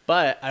stuff.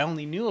 But I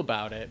only knew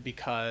about it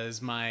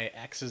because my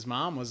ex's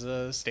mom was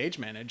a stage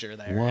manager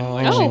there. Wow.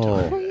 And, she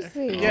told me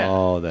crazy. Yeah.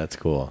 Oh, that's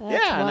cool.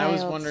 That's and I was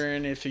wild.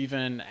 wondering if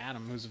even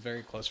Adam, who's a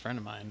very close friend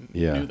of mine,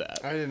 Yeah. knew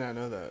that. I did not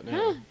know that.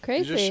 No.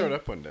 Crazy. You just showed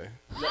up one day.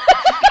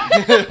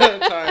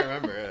 That's how I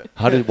remember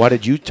it. Why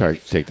did you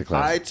take the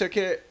class? I took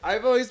it.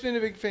 I've always been a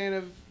big fan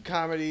of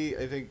comedy.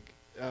 I think,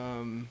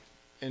 and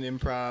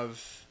improv.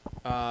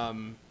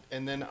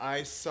 And then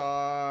I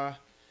saw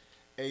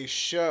a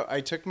show.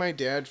 I took my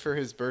dad for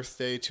his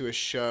birthday to a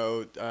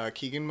show.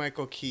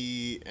 Keegan-Michael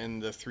Key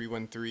and the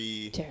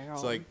 313. Damn.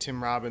 It's like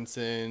Tim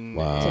Robinson.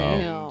 Wow.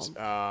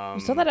 And,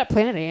 You saw that at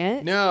Planet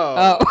Ant? No.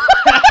 Oh.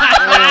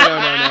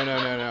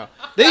 No.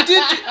 They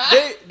did.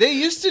 They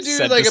used to do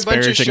Said like a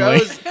bunch of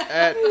disparagingly. shows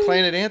at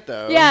Planet Ant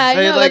though. Yeah, I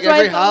they know, like that's why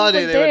every I thought it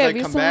was holiday like, they would damn, like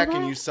you come saw back that?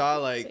 and you saw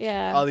like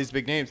Yeah. all these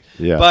big names.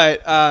 Yeah.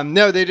 But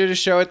no, they did a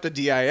show at the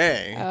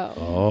DIA.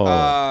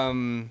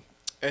 Oh.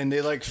 And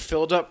they like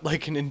filled up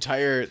like an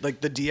entire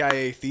like the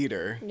DIA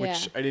theater, which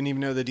Yeah. I didn't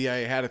even know the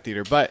DIA had a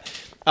theater. But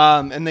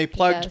and they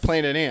plugged Yes.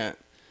 Planet Ant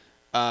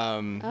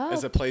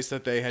as a place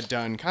that they had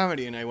done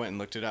comedy, and I went and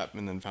looked it up,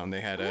 and then found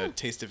they had a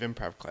Taste of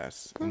Improv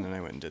class, and then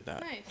I went and did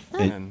that.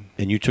 Nice.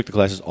 And you took the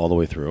classes all the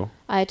way through?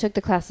 I took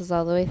the classes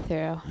all the way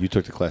through. You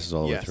took the classes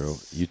all the way Yes. through.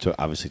 You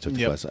obviously took the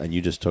Yep. classes, and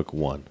you just took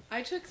one.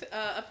 I took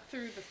up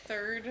through the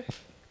third.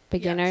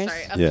 Beginners? Yeah,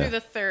 sorry, up Yeah. through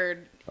the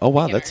third. Oh,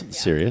 wow. beginner, That's yeah.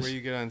 serious. Where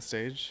you get on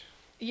stage?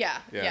 Yeah.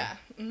 Yeah.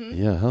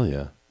 Mm-hmm. Yeah, hell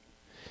yeah.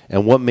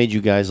 And what made you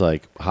guys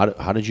like? How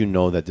did you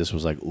know that this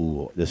was like?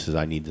 Ooh,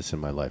 I need this in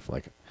my life.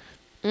 Like,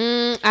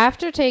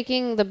 After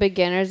taking the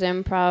beginners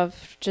improv,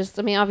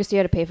 obviously you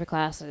had to pay for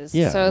classes.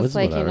 Yeah, so it was it's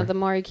like, whatever. the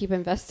more you keep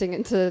investing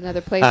into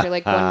another place, you're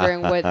like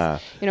wondering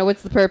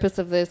what's the purpose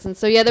of this. And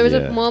so, there was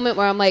a moment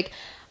where I'm like,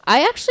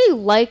 I actually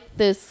like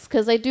this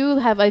because I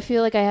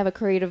feel like I have a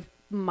creative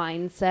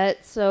mindset.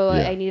 So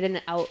I need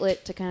an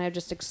outlet to kind of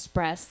just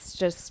express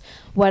just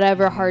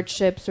whatever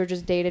hardships or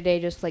just day to day,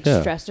 just like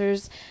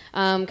stressors.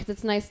 Because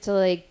it's nice to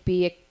like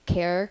be a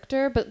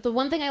character. But the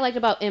one thing I liked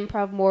about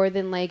improv more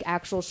than like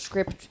actual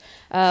script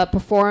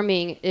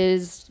performing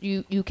is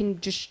you can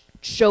just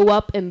show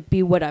up and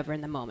be whatever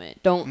in the moment.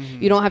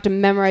 You don't have to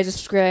memorize a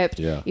script.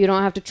 Yeah. You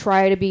don't have to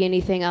try to be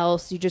anything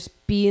else. You just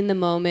be in the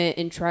moment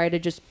and try to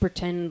just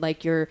pretend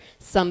like you're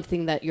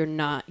something that you're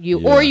not.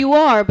 Or you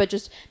are, but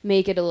just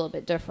make it a little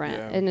bit different.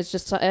 Yeah. And it's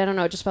just, I don't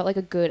know, it just felt like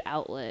a good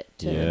outlet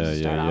to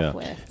start off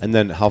with. And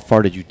then how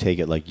far did you take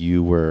it? Like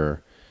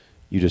you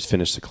just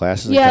finished the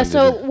classes? and Yeah,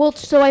 kinda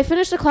so I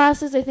finished the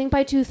classes I think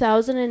by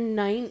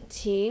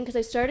 2019 because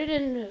I started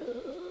in.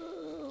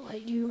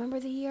 Do you remember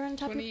the year on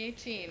top?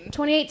 2018.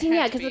 2018,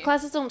 yeah, because the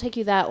classes don't take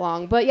you that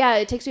long, but yeah,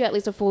 it takes you at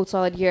least a full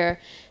solid year.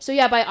 So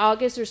yeah, by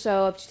August or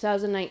so of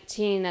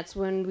 2019, that's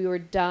when we were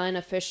done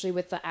officially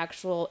with the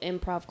actual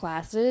improv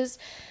classes.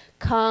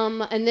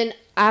 And then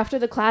after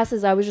the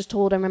classes, I was just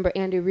told, I remember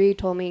Andy Reid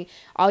told me,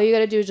 all you got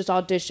to do is just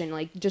audition.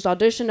 Like, just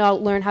audition,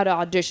 I'll learn how to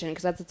audition,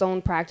 because that's its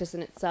own practice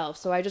in itself.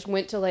 So I just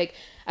went to, like,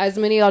 as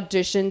many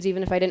auditions,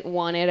 even if I didn't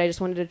want it. I just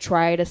wanted to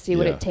try to see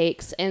what it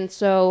takes. And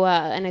so,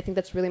 and I think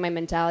that's really my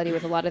mentality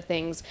with a lot of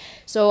things.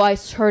 So I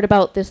heard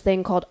about this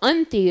thing called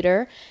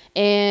Untheater,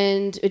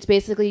 and it's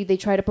basically, they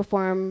try to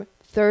perform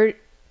 30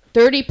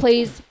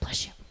 plays,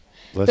 bless you,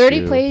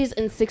 30 plays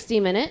in 60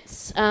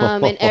 minutes.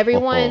 And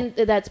everyone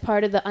that's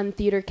part of the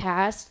Untheater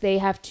cast, they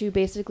have to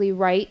basically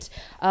write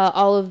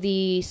all of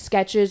the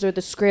sketches or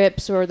the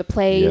scripts or the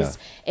plays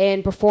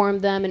and perform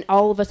them. And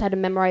all of us had to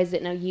memorize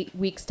it in a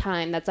week's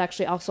time. That's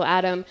actually also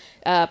Adam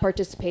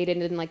participated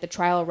in like the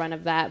trial run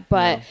of that.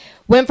 But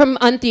went from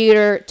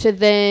Untheater to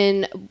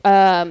then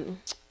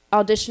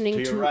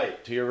auditioning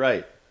to your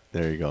right.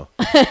 There you go.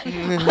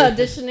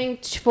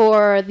 Auditioning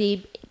for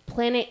the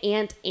Planet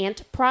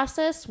Ant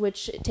process,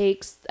 which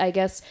takes, I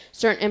guess,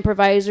 certain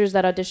improvisers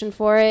that audition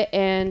for it,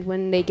 and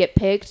when they get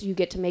picked, you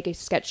get to make a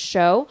sketch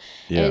show.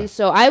 And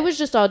so I was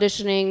just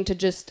auditioning to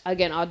just,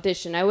 again,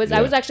 audition. I was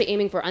actually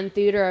aiming for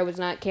Untheater. I was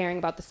not caring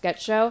about the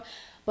sketch show.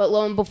 But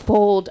lo and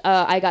behold,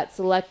 I got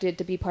selected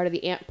to be part of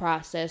the Ant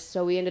process.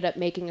 So we ended up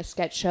making a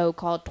sketch show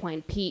called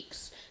Twin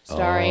Peaks,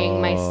 starring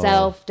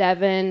myself,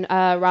 Devin,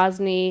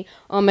 Rosny.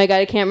 Oh my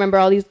God, I can't remember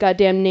all these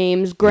goddamn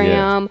names.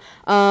 Graham.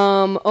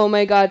 Oh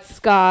my God,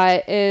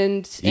 Scott,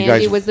 and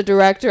Andy was the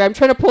director. I'm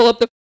trying to pull up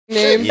the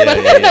names, but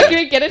I'm not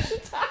gonna get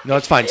it. No,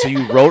 it's fine. So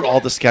you wrote all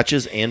the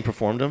sketches and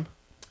performed them?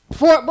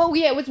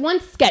 It was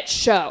one sketch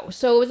show,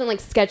 so it wasn't like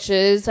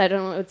sketches. I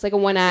don't know. It's like a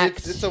one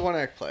act. It's a one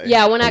act play.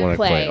 Yeah, one act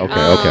play.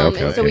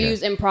 Okay. And so we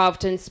use improv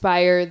to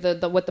inspire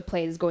the what the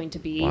play is going to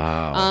be.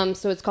 Wow.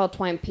 So it's called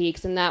Twin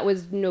Peaks, and that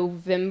was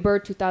November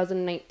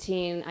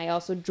 2019. I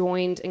also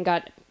joined and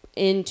got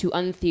into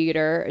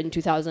Untheater in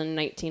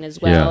 2019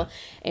 as well,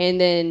 and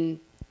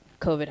then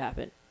COVID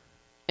happened.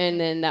 And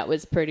then that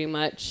was pretty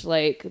much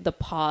like the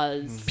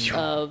pause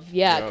of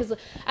because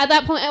at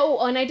that point,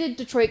 and I did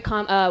Detroit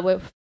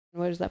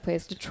what is that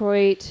place?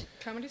 Detroit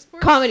Comedy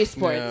Sports. Comedy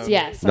Sports,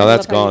 yes. No,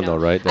 that's gone though,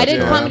 right? I did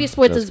Comedy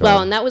Sports as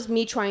well, and that was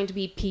me trying to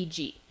be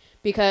PG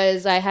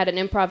because I had an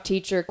improv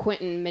teacher,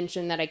 Quentin,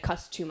 mentioned that I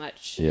cussed too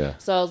much. Yeah.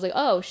 So I was like,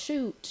 oh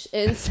shoot,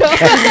 and so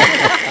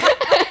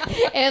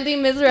Andy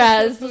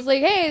Mizraz was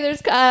like, hey,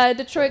 there's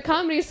Detroit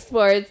Comedy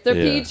Sports. They're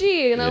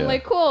PG, and I'm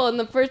like, cool. And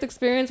the first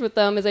experience with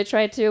them is I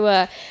tried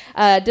to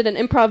did an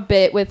improv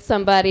bit with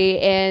somebody,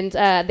 and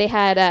they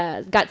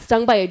had got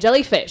stung by a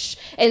jellyfish.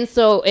 And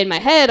so in my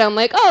head, I'm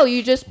like, oh,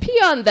 you just pee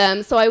on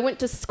them. So I went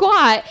to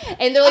squat,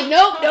 and they're like,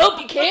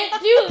 nope, you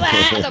can't do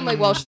that. And I'm like,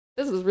 well,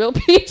 this is real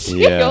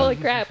PG. Holy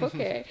crap,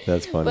 okay.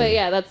 That's funny.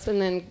 But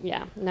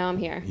now I'm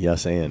here.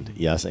 Yes, and the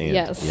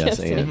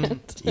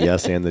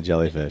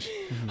jellyfish.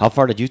 Mm-hmm. How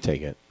far did you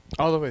take it?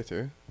 All the way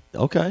through.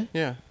 Okay.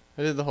 Yeah,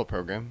 I did the whole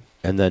program.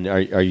 And then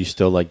are you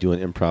still like doing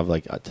improv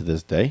like to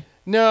this day?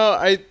 No,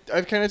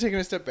 I've kind of taken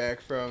a step back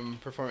from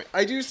performing.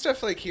 I do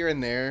stuff like here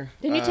and there.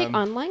 Didn't you take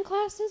online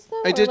classes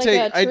though? I did like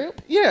take a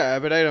troupe? yeah,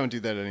 but I don't do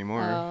that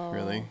anymore.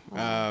 Really.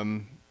 Oh.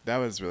 That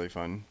was really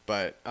fun.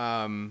 But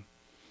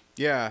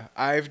yeah,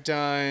 I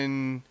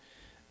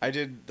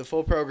did the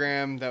full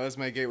program. That was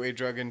my gateway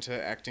drug into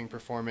acting,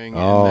 performing.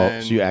 Oh, and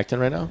then, so you acting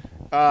right now?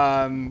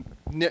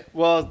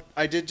 Well,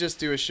 I did just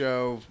do a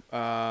show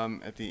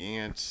at the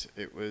Ant.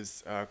 It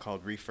was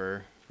called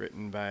Reefer,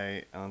 written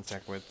by Alan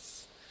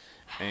Sackwitz,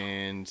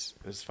 and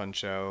it was a fun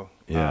show.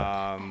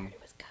 Yeah.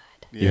 It was good.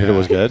 You heard it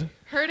was good?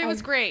 Heard it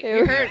was great. We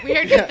heard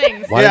good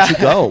things. Why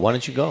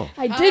didn't you go?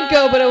 I did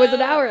go, but it was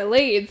an hour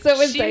late, so it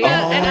was Sheila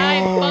and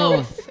I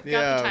both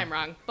got the time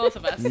wrong. Both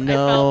of us. No.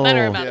 I felt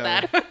better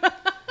about that.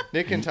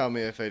 Nick can tell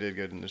me if I did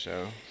good in the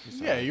show.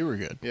 So. Yeah, you were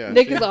good. Yeah,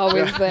 Nick is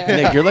always there.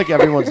 Nick, you're like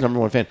everyone's number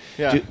one fan.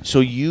 Yeah. Dude, so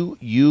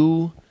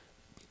you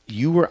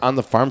were on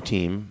the farm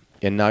team,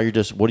 and now you're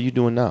just. What are you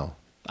doing now?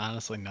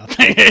 Honestly,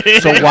 nothing.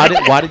 So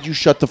why did you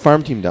shut the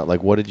farm team down?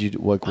 Like, what did you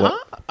what?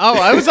 Oh,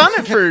 I was on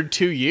it for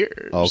 2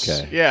 years.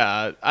 Okay.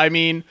 Yeah, I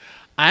mean,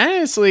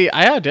 I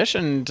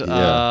auditioned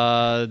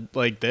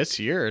like this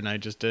year, and I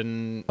just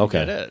didn't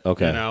get it.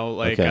 Okay. You know,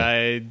 like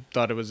I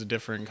thought it was a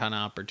different kind of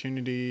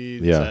opportunity.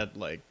 It said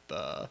like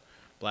the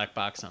Black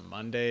Box on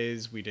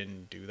Mondays. We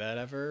didn't do that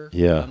ever.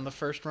 Yeah. On the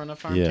first run of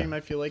Farm Team, I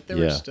feel like they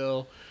were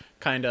still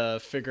kind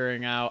of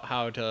figuring out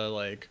how to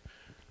like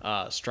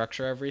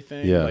structure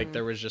everything. Yeah. Like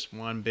there was just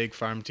one big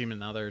farm team, and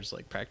now there's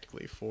like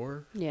practically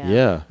 4.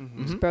 Yeah.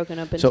 It's broken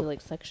up into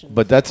like sections.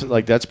 But that's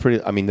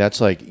pretty. I mean, that's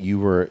like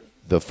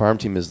the farm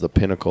team is the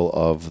pinnacle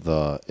of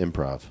the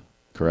improv,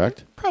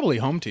 correct? Probably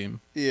home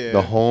team. Yeah.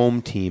 The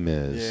home team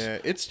is. Yeah,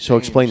 it's so.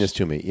 Explain changed. this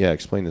to me. Yeah,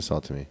 explain this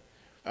all to me.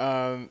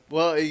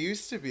 Well, it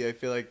used to be, I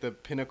feel like the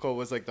pinnacle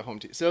was like the home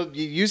team. So it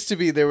used to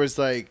be there was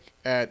like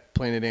at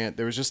Planet Ant,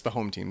 there was just the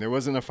home team. There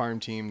wasn't a farm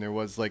team. There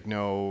was like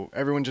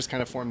everyone just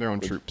kind of formed their own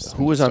troops.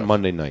 Who was on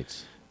Monday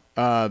nights?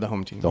 The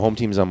home team. The home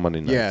team's on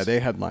Monday nights. Yeah, they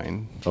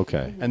headline.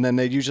 Okay. And then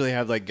they'd usually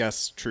have like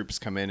guest troops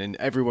come in, and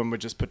everyone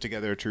would just put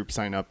together a troop,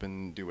 sign up,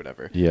 and do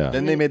whatever. Yeah.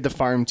 Then they made the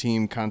farm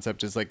team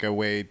concept as like a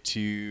way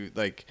to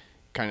like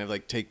kind of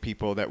like take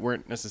people that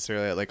weren't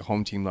necessarily at like a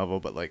home team level,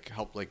 but like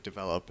help like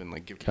develop and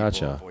like give people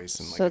a voice.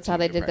 And like, so that's how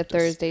they did the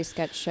Thursday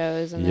sketch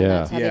shows, and then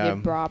that's how they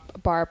did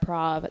bar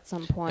prov at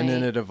some point. And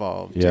then it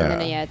evolved. Yeah.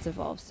 And then it's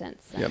evolved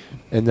since then. Yep.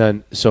 And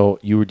then so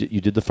you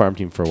did the farm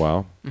team for a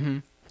while. Mm-hmm.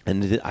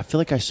 And I feel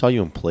like I saw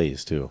you in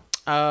plays too.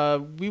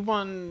 We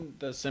won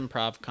this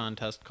improv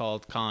contest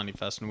called Colony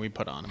Fest, and we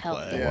put on a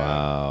play. Yeah.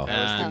 Wow.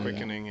 That was The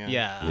Quickening,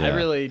 Yeah, I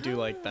really do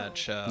like that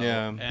show.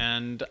 Yeah.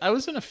 And I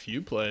was in a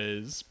few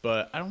plays,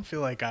 but I don't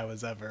feel like I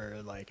was ever,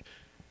 like,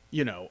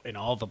 in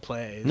all the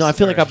plays. No, I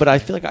feel like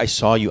I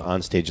saw you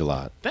on stage a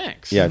lot.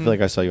 Thanks. Yeah, I feel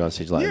like I saw you on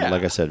stage a lot. Yeah. And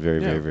like I said, very,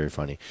 very, very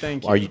funny.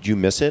 Thank you. Do you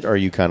miss it, or are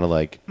you kind of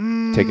like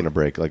taking a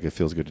break? Like it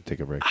feels good to take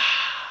a break.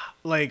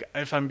 Like,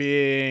 if I'm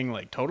being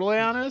like totally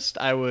honest,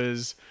 I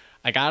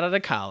got out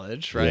of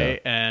college,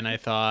 right? Yeah. And I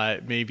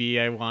thought maybe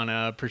I want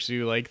to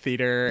pursue like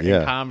theater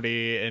and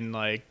comedy and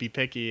like be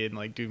picky and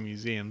like do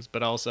museums.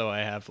 But also I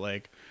have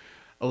like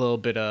a little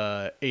bit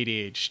of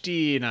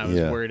ADHD, and I was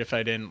worried if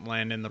I didn't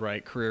land in the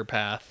right career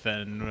path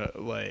and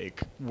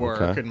like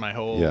work and my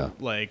whole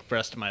like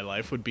rest of my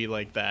life would be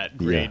like that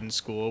grade in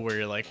school where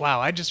you're like, wow,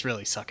 I just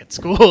really suck at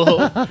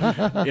school,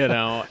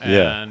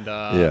 and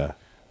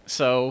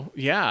so,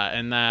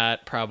 and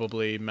that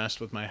probably messed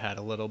with my head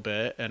a little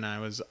bit, and I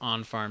was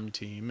on farm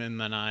team,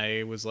 and then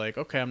I was like,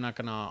 okay, I'm not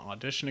going to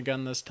audition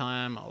again this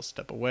time. I'll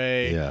step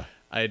away. Yeah.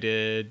 I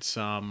did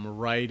some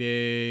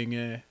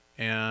writing,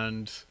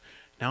 and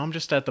now I'm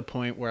just at the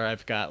point where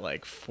I've got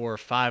like 4 or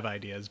 5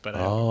 ideas, but I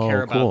don't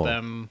care about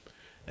them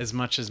as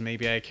much as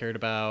maybe I cared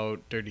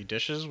about Dirty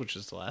Dishes, which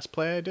is the last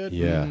play I did.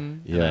 Yeah.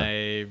 And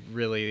I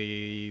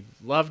really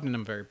loved and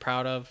I'm very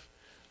proud of.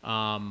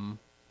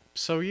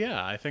 So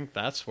yeah, I think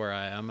that's where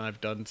I am. I've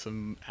done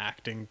some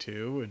acting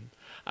too, and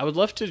I would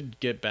love to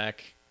get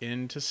back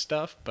into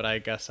stuff, but I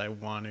guess I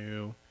want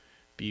to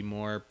be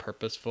more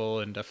purposeful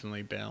and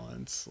definitely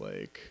balance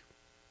like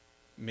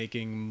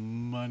making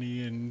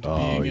money and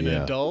being an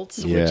adult,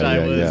 which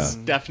I was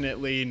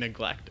definitely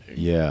neglecting.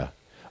 Yeah.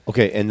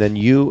 Okay, and then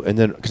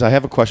because I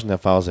have a question that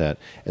follows that,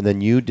 and then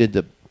you did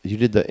the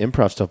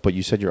improv stuff, but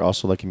you said you're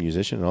also like a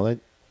musician and all that.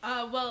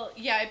 Well,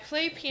 yeah, I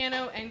play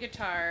piano and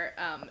guitar,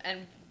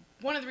 and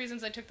one of the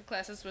reasons I took the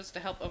classes was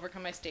to help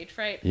overcome my stage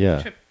fright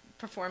to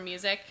perform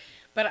music.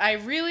 But I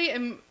really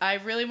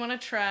want to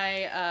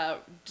try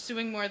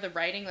doing more of the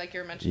writing, like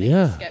you were mentioning,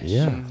 the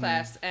sketch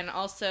class, and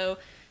also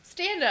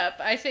stand-up.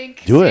 I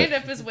think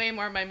stand-up is way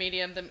more my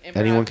medium than improv.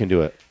 Anyone can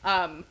do it.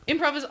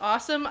 Improv is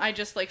awesome. I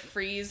just like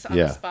freeze on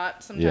the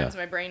spot. Sometimes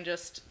my brain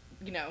just,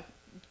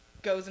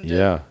 goes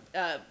into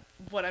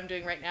what I'm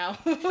doing right now.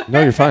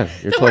 No, you're fine.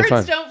 You're totally fine. The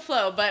words don't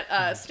flow, but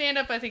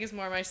stand-up I think is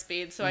more my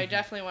speed, so I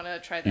definitely want to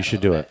try that. You should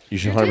do it. You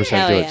should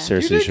 100% do it.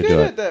 Seriously, you should do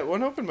it. At that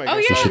one open mic. Oh,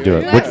 yeah. You should do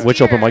it. Yeah.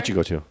 Which open mic did you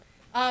go to?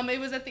 It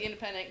was at the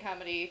Independent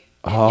Comedy.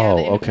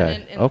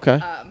 Okay.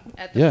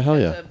 At the, hell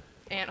yeah. At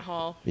the Ant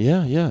Hall.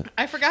 Yeah.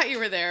 I forgot you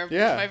were there.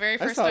 Yeah. It was my very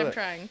first time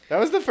trying. That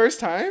was the first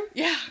time?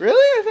 Yeah. Really?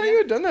 I thought you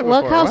had done that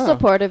before. Look how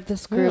supportive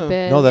this group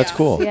is. No, that's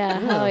cool. Yeah,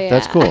 hell yeah.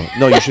 That's cool.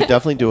 No, you should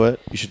definitely do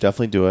it.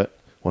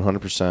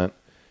 100%.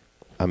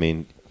 I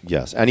mean,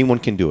 yes, anyone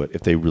can do it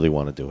if they really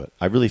want to do it.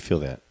 I really feel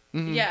that.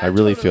 Mm-hmm. Yeah, I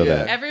really feel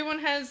that. Everyone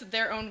has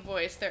their own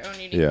voice, their own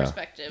unique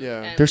perspective.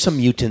 Yeah. And there's some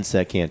mutants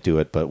that can't do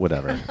it, but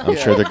whatever. I'm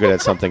sure they're good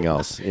at something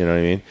else. You know what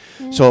I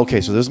mean? So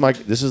okay, so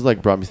this is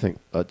like brought me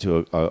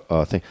to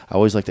a thing. I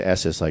always like to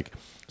ask this, like,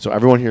 so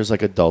everyone here is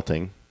like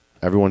adulting.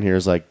 Everyone here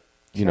is like,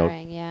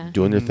 doing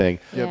their thing.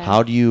 Yep.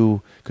 How do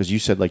you? Because you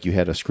said like you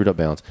had a screwed up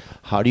balance.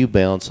 How do you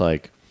balance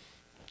like?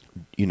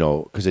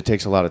 Because it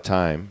takes a lot of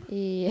time.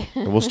 Yeah.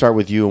 And we'll start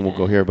with you and we'll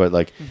go here, but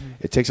like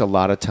it takes a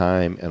lot of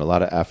time and a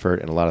lot of effort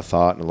and a lot of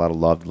thought and a lot of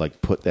love to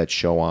like put that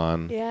show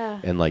on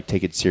and like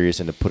take it serious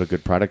and to put a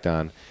good product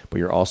on. But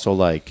you're also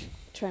like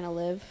trying to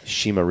live.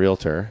 Shima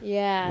Realtor.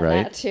 Yeah,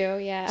 right? That too,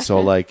 yeah.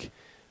 So like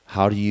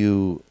how do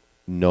you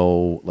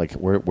know like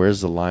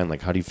where's the line?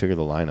 Like how do you figure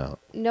the line out?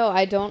 No,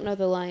 I don't know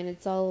the line.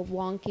 It's all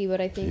wonky,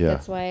 but I think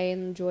that's why I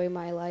enjoy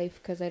my life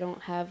because I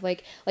don't have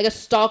like a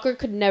stalker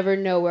could never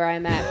know where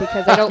I'm at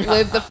because I don't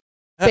live the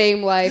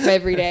same life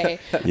every day.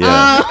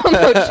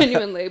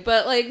 Genuinely,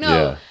 but like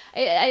no.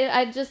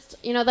 I just,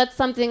 that's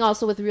something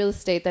also with real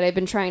estate that I've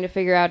been trying to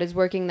figure out is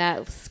working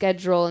that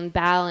schedule and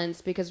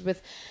balance because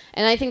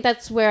and I think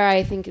that's where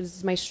I think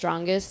is my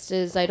strongest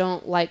is I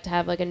don't like to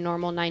have like a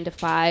normal 9 to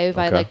 5.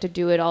 Okay. I like to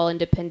do it all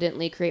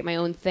independently, create my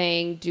own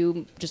thing,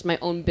 do just my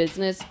own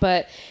business.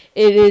 But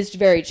it is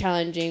very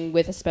challenging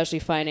with especially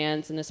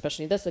finance and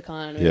especially this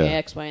economy,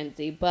 X, Y, and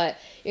Z. But,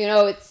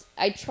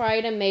 I try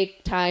to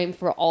make time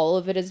for all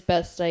of it as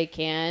best I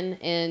can.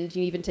 And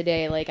even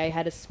today, like I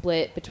had a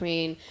split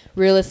between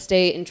real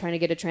estate and trying to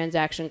get a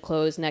transaction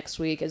closed next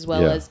week, as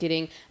well as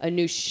getting a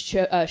new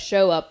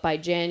show up by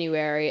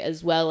January,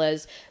 as well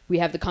as we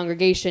have the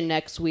congregation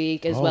next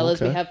week, as well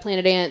as we have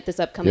Planet Ant this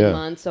upcoming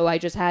month. So I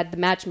just had the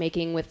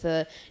matchmaking with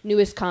the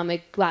newest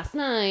comic last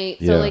night.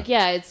 So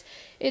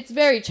it's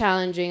very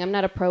challenging. I'm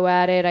not a pro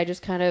at it. I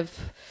just kind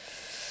of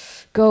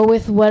go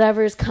with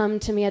whatever's come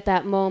to me at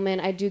that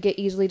moment. I do get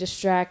easily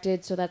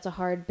distracted, so that's a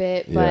hard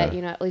bit. But,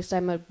 at least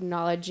I'm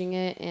acknowledging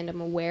it and I'm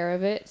aware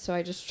of it. So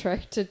I just try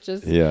to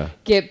just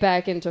get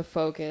back into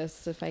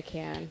focus if I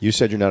can. You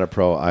said you're not a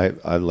pro.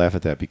 I laugh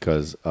at that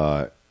because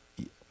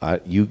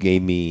you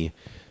gave me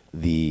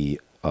the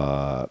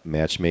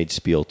match made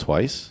spiel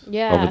twice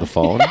over the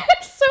phone.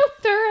 So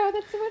thorough.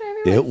 That's what everyone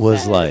It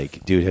was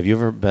like, dude, have you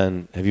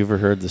ever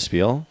heard the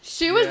spiel?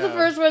 She was the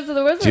first one, so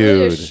there wasn't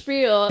dude, really a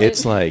spiel.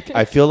 It's like,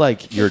 I feel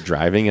like you're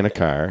driving in a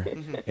car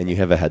and you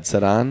have a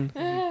headset on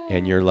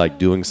and you're like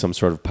doing some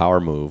sort of power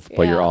move,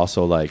 but you're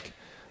also like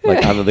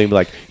on the thing,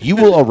 like, you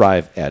will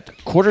arrive at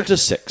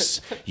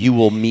 5:45. You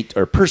will meet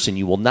a person.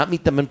 You will not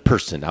meet them in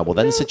person. I will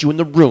then sit you in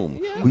the room.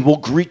 Yeah. We will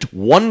greet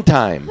one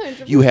time.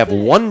 100%. You have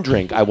one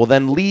drink. I will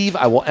then leave.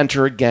 I will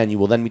enter again. You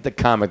will then meet the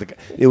comic.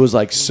 It was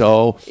like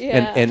so,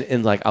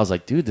 and like I was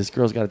like, dude, this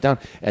girl's got it down.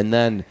 And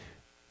then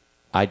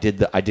I had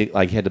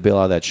to bail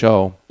out of that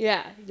show.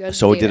 Yeah.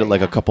 So I did it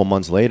like a couple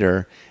months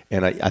later,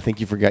 and I think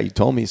you forgot you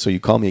told me, so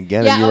you called me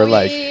again, and you were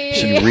like,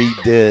 she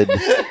redid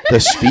the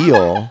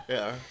spiel,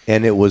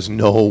 and it was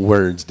no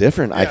words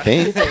different, I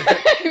think.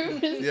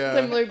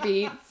 Similar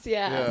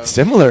beats,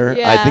 Similar?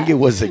 Yeah. I think it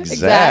was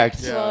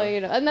exact. Yeah. Well,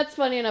 and that's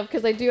funny enough,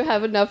 because I do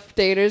have enough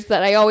daters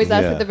that I always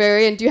ask at the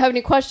very end, do you have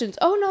any questions?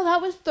 Oh, no,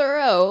 that was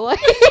thorough.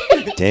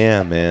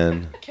 Damn,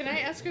 man. Can I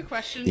ask a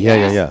question?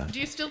 Yeah. Do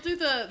you still do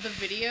the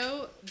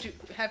video?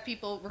 Have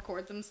people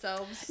record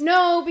themselves?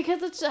 No,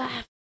 because it's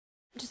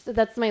just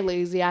that's my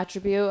lazy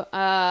attribute.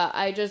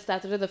 I just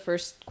after the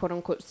first quote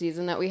unquote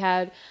season that we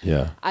had,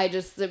 it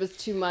was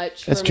too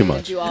much for me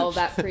to do all of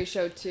that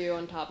pre-show too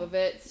on top of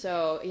it.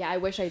 So I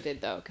wish I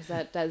did though, because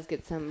that does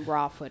get some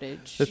raw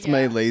footage. That's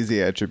my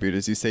lazy attribute,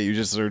 as you say. You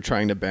just are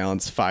trying to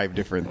balance 5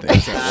 different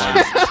things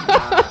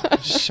at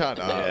once. Shut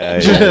up.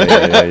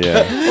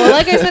 Yeah. Well,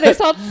 like I said, I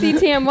saw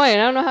CTMY,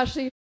 and I don't know how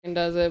she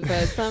does it,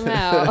 but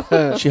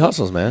somehow she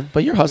hustles, man.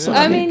 But you're hustling.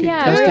 I mean, we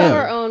have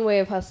our own way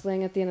of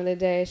hustling. At the end of the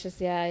day, it's just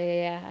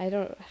I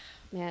don't,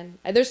 man.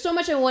 There's so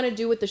much I want to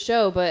do with the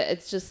show, but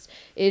it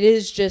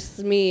is just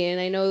me, and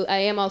I know I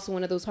am also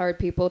one of those hard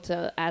people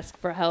to ask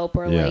for help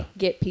or like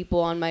get people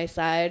on my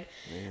side.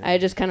 I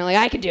just kind of like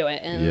I could do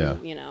it,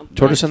 and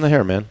tortoise in the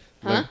hair, man.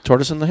 Huh? Like,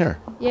 tortoise in the hair.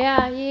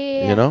 Yeah.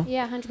 You know?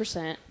 Yeah,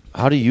 100%.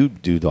 How do you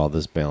do all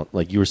this balance?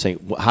 Like you were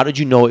saying, how did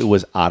you know it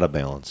was out of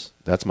balance?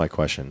 That's my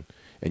question.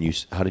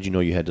 And how did you know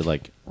you had to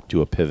like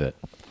do a pivot?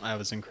 I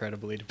was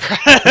incredibly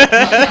depressed.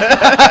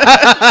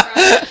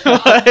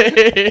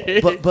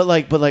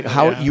 but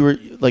how you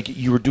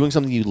were doing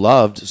something you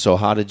loved. So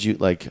how did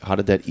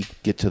that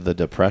get to the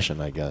depression?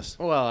 I guess.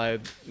 Well,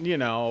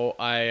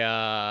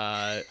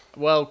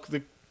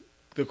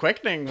 the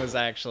quickening was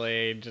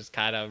actually just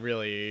kind of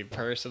really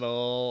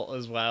personal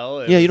as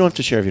well. You don't have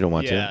to share if you don't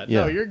want to. Yeah,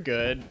 no, you're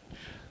good.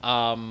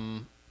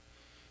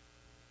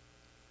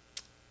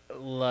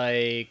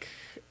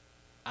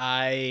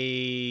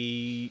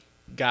 I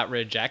got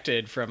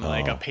rejected from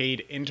a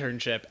paid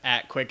internship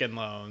at Quicken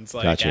Loans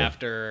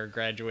after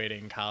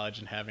graduating college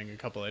and having a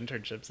couple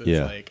internships.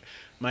 It's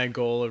my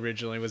goal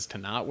originally was to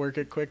not work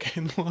at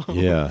Quicken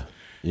Loans.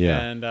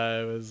 And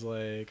I was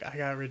like, I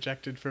got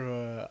rejected from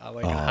a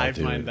hive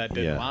mind that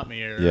didn't want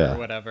me or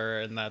whatever,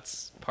 and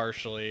that's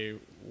partially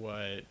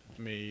what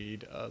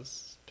made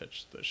us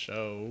pitch the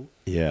show.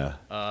 But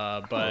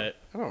I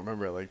don't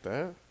remember it like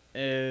that.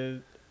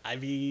 I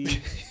mean,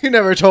 you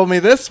never told me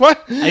this.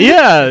 What?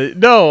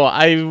 No,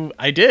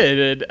 I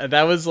did.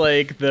 That was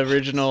like the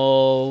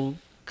original.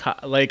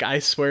 I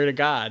swear to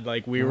God,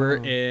 we were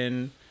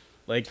in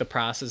the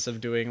process of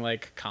doing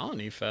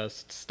Colony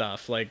Fest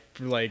stuff, the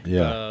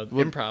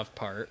improv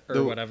part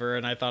or whatever.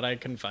 And I thought I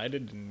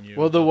confided in you.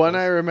 Well, the one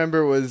I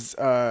remember was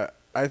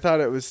I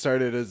thought it was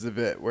started as a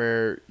bit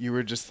where you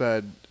were just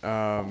said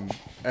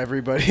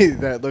everybody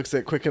that looks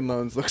at Quicken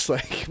Loans looks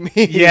like me.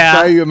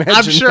 Yeah, so you imagine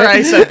I'm sure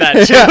I said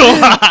that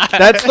too.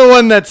 That's the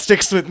one that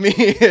sticks with me.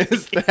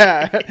 Is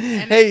that?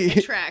 And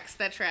it tracks.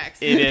 That tracks.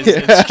 It is.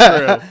 It's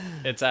true.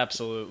 It's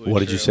absolutely. What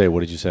did you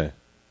say?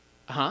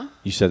 Huh?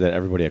 You said that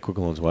everybody at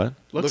Quicken Loans what?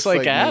 Looks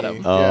like Adam.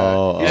 Me.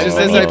 Oh,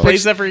 yeah. He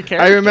plays every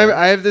character. I remember.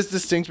 I have this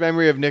distinct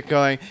memory of Nick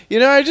going,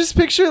 I just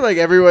picture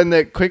everyone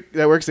that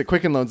works at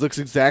Quicken Loans looks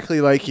exactly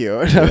like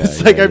you. And I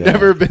was I've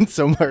never been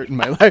so hurt in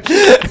my life.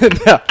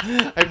 No,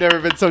 I've never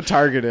been so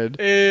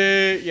targeted.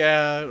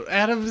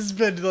 Adam has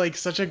been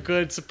such a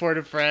good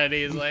supportive friend.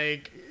 He's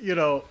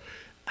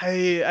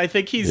I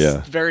think he's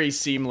very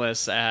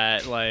seamless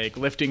at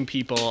lifting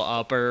people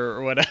up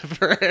or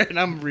whatever, and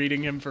I'm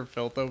reading him for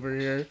filth over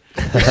here.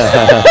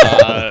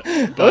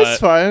 That was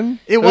fun.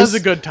 It was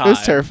a good time. It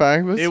was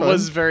terrifying. It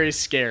was very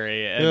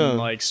scary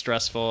and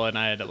stressful, and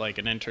I had an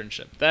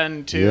internship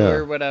then too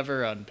or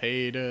whatever,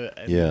 unpaid. And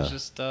it was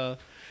just it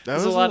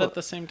was a lot at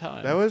the same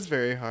time. That was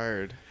very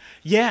hard.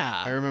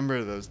 Yeah. I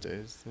remember those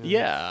days.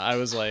 Yeah, I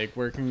was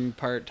working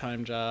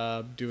part-time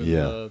job, doing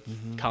the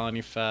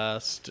Colony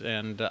Fest,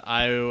 and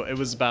it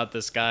was about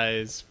this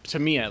guy's, to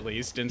me at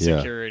least,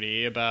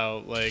 insecurity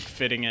about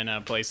fitting in a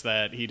place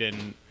that he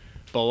didn't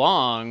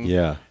belong.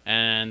 Yeah.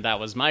 And that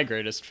was my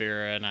greatest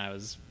fear, and I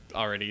was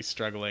already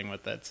struggling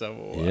with it, so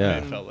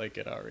I felt like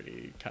it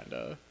already kind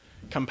of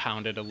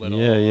compounded a little.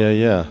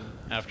 Yeah.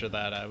 After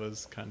that, I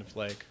was kind of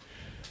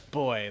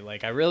boy,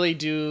 I really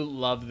do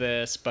love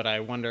this, but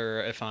I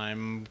wonder if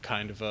I'm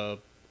kind of a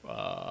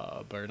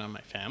a burden on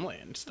my family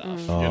and stuff.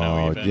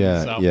 Oh,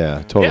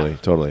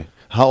 totally.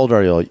 How old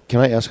are y'all? Can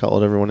I ask how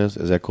old everyone is?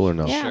 Is that cool or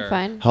no? Yeah, Sure.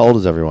 fine. How old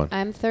is everyone?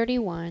 I'm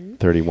 31.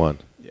 31.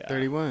 Yeah.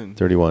 31.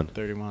 31.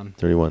 31.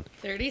 31.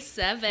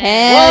 37. Hell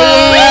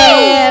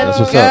yeah! That's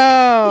Let's what's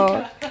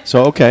up. go.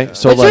 So, okay.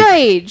 So, What's like, your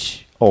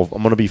age? I'm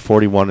going to be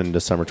 41 in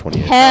December 28th.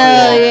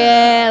 Hell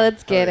yeah!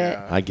 Let's get it.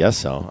 I guess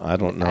so. I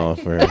don't know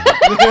if we're...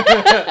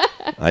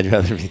 I'd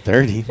rather be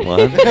 31.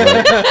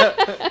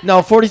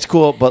 No, 40's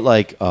cool, but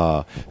like,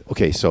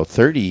 okay, so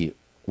 30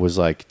 was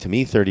like, to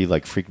me, 30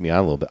 like freaked me out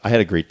a little bit. I had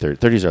a great 30.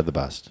 30s are the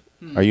best.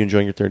 Are you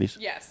enjoying your 30s?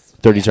 Yes.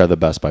 30s are the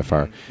best by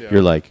far. Yeah.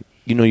 You're like,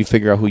 you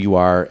figure out who you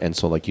are, and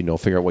so like,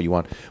 figure out what you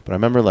want. But I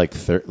remember like,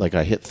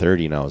 I hit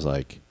 30, and I was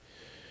like,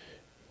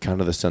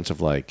 kind of the sense of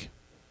like,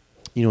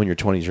 in your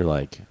 20s, you're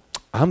like,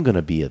 I'm going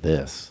to be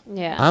this.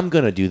 Yeah. I'm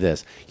going to do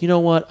this. You know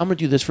what? I'm going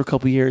to do this for a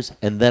couple years,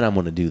 and then I'm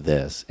going to do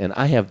this. And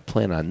I have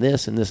plan on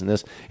this and this and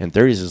this. And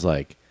 30s is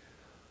like,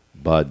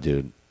 bud,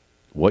 dude,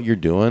 what you're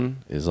doing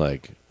is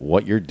like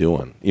what you're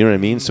doing. You know what I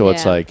mean? So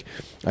it's like,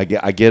 I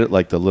get it,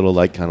 like the little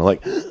like kind of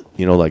like,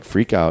 like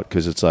freak out,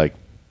 because it's like,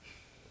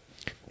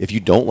 if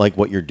you don't like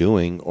what you're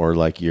doing, or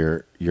like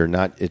you're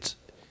not, it's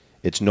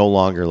no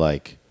longer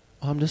like,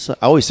 I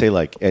always say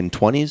like in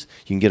 20s,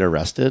 you can get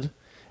arrested.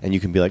 And you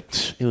can be like,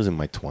 it was in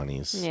my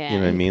 20s. Yeah, you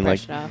know what I mean?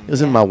 Like, it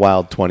was in my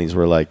wild 20s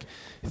where, like,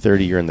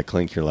 30, you're in the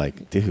clink. You're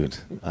like, dude,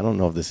 I don't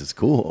know if this is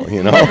cool,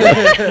 You know what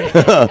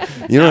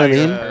I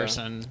mean?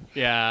 Person.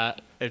 Yeah.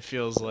 It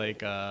feels like,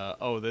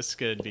 this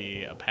could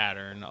be a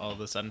pattern all of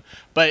a sudden.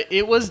 But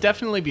it was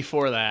definitely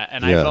before that,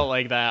 and I felt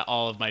like that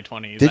all of my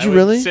 20s. Did you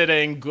really?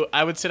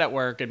 I would sit at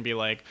work and be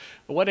like,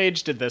 what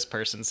age did this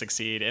person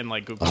succeed? And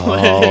like Google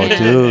it.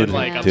 Dude. And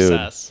like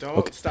obsess.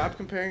 Don't stop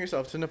comparing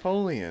yourself to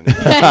Napoleon.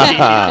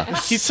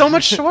 He's so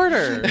much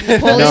shorter.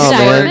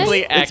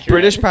 Historically It's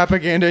British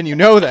propaganda, and you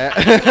know that.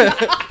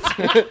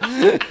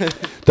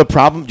 The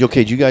problem,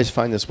 okay, do you guys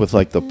find this with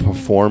like the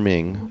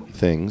performing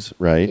things,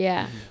 right?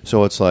 Yeah.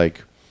 So it's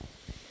like,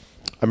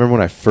 I remember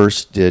when I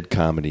first did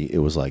comedy, it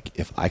was like,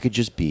 if I could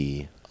just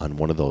be on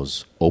one of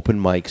those open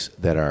mics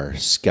that are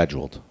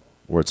scheduled,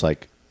 where it's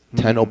like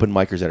 10 open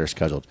micers that are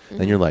scheduled,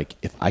 then you're like,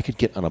 if I could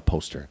get on a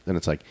poster, then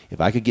it's like, if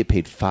I could get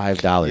paid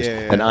 $5,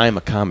 then I am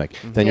a comic.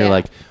 Then you're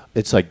like,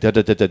 it's like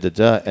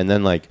da-da-da-da-da-da, and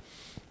then like,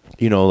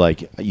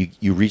 like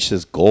you reach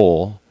this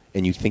goal,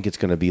 and you think it's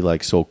going to be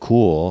like so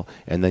cool,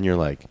 and then you're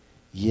like,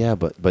 yeah,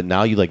 but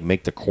now you like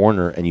make the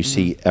corner, and you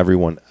see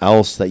everyone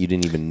else that you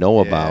didn't even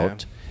know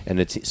about. And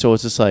it's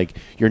just like,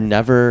 you're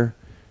never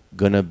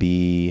gonna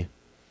be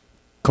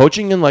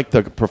coaching, and like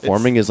the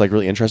performing is like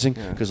really interesting,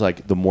 because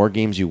like the more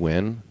games you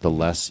win, the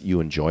less you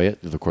enjoy it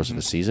through the course of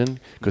the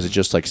season, because it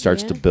just like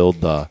starts to build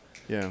the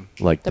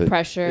like the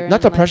pressure,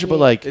 not the pressure, but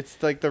like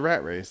it's like the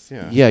rat race.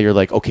 You're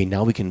like, okay,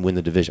 now we can win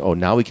the division. Oh,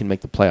 now we can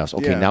make the playoffs.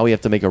 Okay, now we have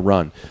to make a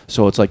run.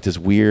 So it's like this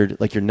weird,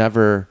 like you're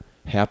never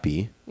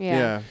happy.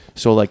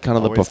 So like kind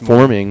of always the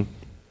performing more.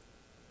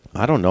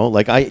 I don't know.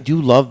 Like I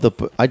do love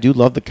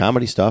the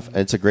comedy stuff, and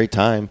it's a great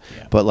time.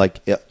 But like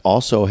it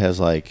also has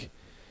like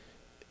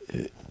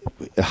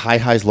high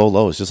highs, low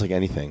lows, just like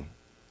anything.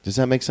 Does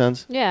that make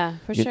sense? Yeah,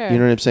 for sure. You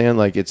know what I'm saying?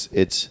 Like it's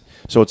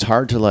so it's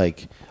hard to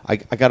like I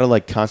gotta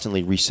like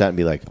constantly reset and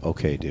be like,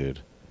 okay,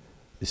 dude,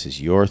 this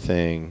is your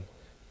thing.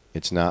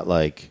 It's not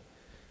like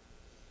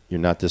you're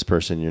not this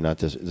person. You're not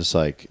this. It's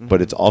like,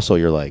 but it's also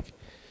you're like,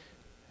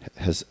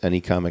 has any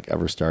comic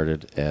ever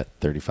started at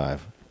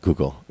 35?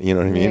 Google. You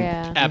know what I mean?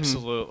 Yeah.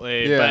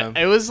 Absolutely. But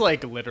it was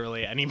like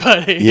literally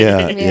anybody.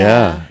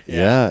 Yeah.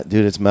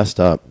 Dude, it's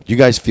messed up. Do you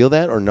guys feel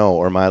that or no?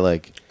 Or am I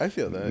like I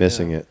feel that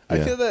missing it? I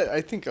feel that.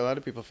 I think a lot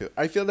of people feel.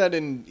 I feel that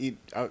even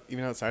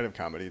outside of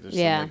comedy, just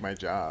in like my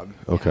job.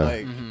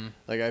 Okay.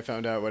 Like I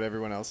found out what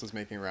everyone else was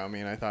making around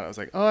me, and I thought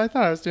I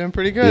thought I was doing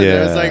pretty good.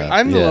 Yeah. I was like,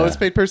 I'm the lowest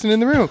paid person in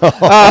the room.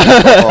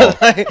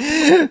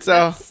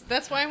 So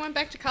that's why I went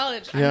back to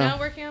college. I'm now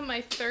working on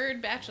my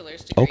 3rd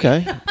bachelor's degree.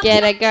 Okay.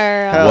 Get a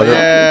girl. Hell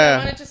I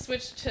wanted to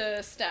switch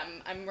to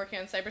STEM. I'm working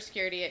on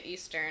cybersecurity at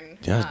Eastern.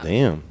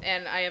 Damn.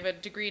 And I have a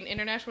degree in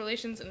international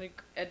relations and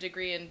a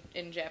degree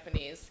in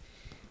Japanese.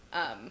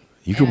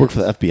 You could work for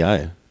the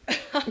FBI.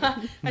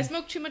 I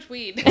smoke too much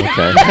weed.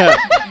 Okay.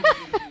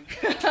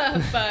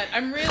 But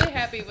I'm really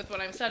happy with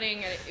what I'm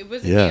studying. It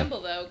was a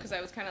gamble, though, because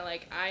I was kind of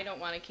like, I don't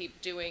want to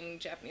keep doing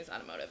Japanese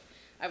automotive.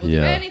 I will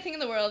do anything in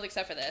the world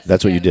except for this.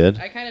 That's what you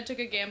did? I kind of took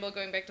a gamble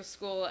going back to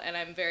school, and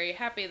I'm very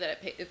happy that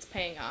it's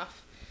paying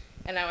off.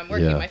 And now I'm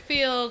working in my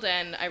field,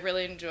 and I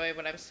really enjoy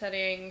what I'm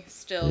studying.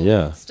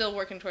 Still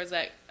working towards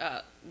that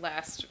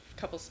last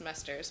couple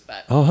semesters.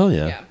 But oh, hell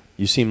yeah.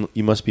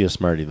 You must be a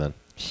smarty then.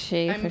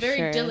 I'm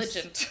very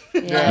diligent.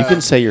 You can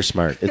say you're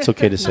smart. It's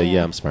okay to say,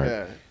 I'm smart.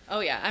 Yeah. Oh,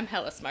 yeah, I'm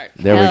hella smart.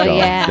 There we go.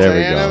 Yeah. There we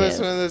Diana go. was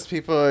one of those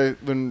people,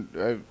 when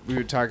we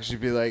would talk,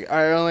 she'd be like,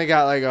 I only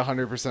got like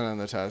 100% on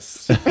the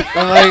test.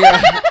 I'm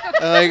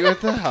like,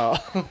 what the hell?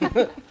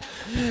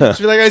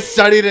 She'd be like, I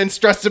studied and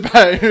stressed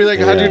about it. She'd be like,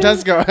 how'd your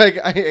test go? Like,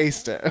 I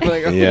aced it. I'm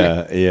like,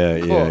 okay.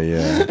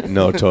 Yeah.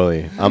 No,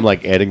 totally. I'm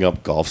like adding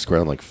up golf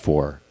square. I'm like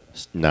 4,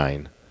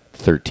 9,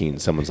 13.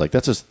 Someone's like,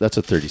 that's a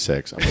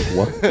 36. I'm like,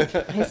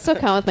 what? I still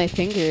count with my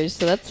fingers,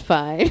 so that's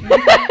fine.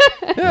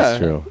 That's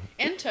true.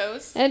 And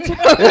toes. And toes,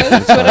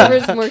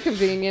 whatever's more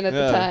convenient at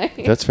the time.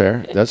 That's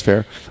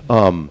fair.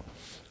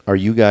 Are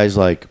you guys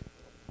like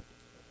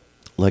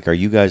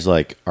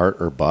art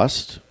or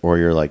bust, or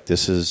you're like,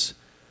 this is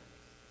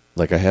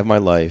like, I have my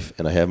life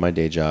and I have my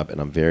day job and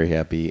I'm very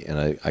happy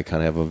and I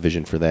kind of have a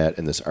vision for that,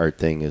 and this art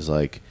thing is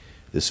like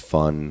this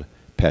fun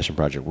passion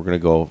project. We're gonna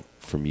go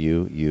from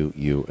you,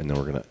 and then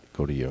we're gonna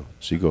go to you.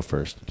 So you go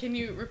first. Can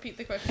you repeat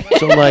the question?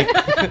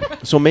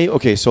 So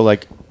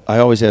like I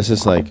always ask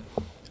this, like,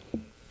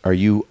 are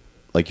you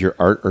like your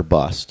art or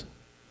bust,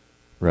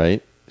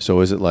 right? So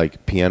is it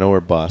like piano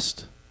or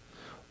bust,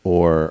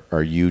 or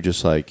are you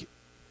just like,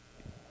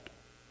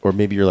 or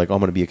maybe you're like, oh, I'm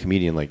gonna be a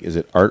comedian. Like, is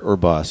it art or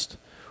bust?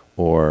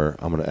 Or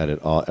I'm gonna edit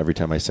every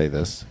time I say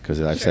this because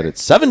I've said it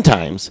 7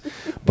 times,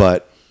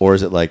 or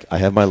is it like, I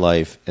have my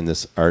life and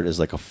this art is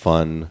like a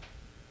fun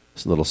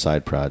little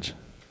side project?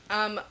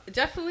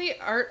 Definitely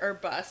art or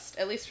bust,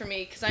 at least for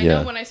me, because I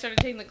know when I started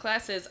taking the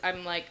classes,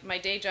 I'm like, my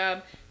day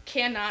job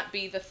cannot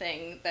be the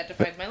thing that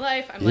defines my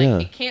life. I'm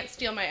like, it can't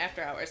steal my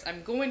after hours.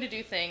 I'm going to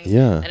do things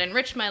that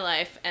enrich my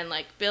life and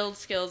like build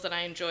skills that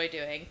I enjoy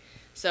doing.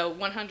 So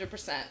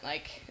 100%,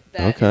 like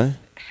that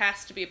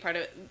has to be a part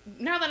of it.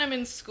 Now that I'm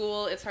in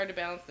school, it's hard to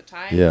balance the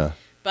time. Yeah.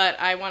 But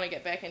I want to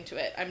get back into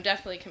it. I'm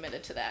definitely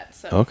committed to that.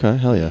 So okay,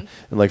 hell yeah.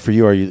 And like for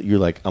you, you're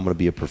like, I'm going to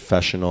be a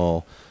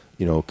professional,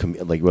 you know,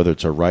 like whether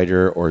it's a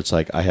writer or it's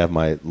like, I have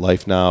my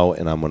life now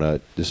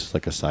and this is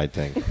like a side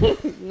thing.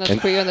 Not to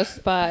put you on the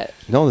spot.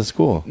 No, that's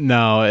cool.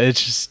 No,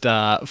 it's just,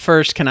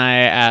 first, can I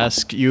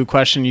ask you a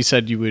question? You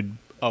said you would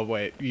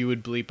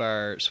bleep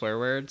our swear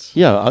words?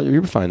 Yeah,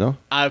 you're fine though.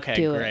 Okay,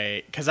 Do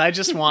great. Because I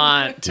just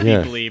want to be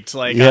bleeped.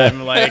 Like,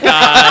 I'm like,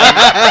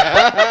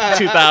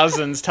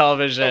 2000s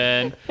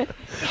television.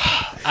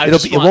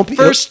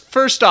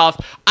 First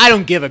off, I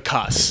don't give a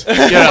cuss. You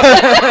know?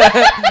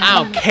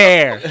 I don't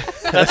care.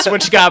 That's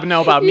what you gotta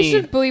know about me.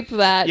 You should bleep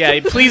that. Yeah,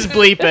 please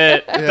bleep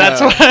it. Yeah.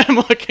 That's what I'm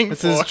looking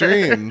for. That's his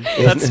dream.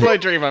 That's my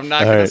dream. I'm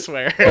not gonna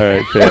swear. All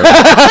right, fair.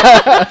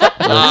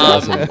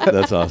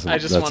 That's awesome. I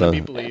just want to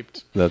be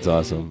bleeped. That's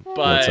awesome.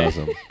 But, that's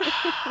awesome.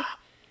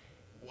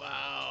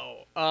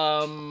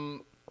 Wow.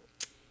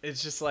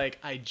 It's just like,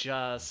 I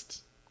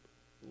just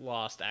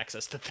lost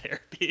access to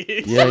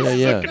therapy. Yeah.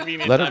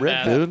 Let it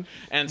rip, dude.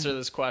 Answer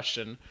this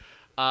question.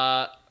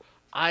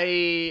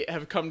 I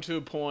have come to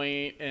a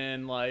point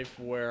in life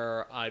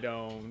where I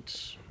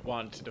don't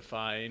want to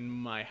define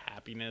my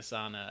happiness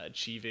on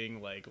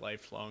achieving like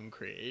lifelong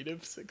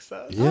creative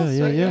success.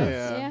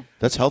 Yeah.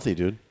 That's healthy,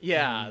 dude.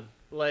 Yeah,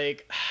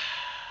 like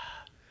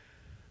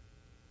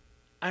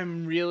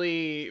I'm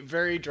really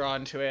very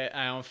drawn to it.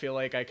 I don't feel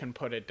like I can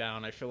put it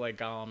down. I feel like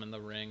Gollum in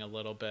the Ring a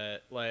little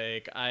bit.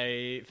 Like,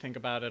 I think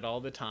about it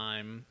all the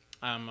time.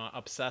 I'm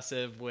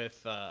obsessive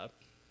with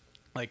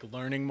like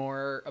learning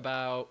more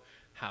about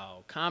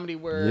how comedy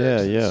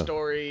works, and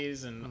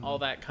stories and all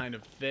that kind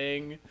of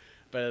thing.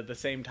 But at the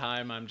same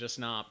time, I'm just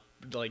not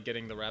like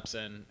getting the reps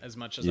in as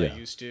much as I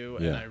used to.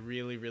 And I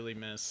really, really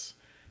miss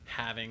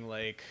having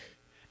like,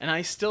 and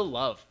I still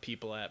love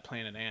people at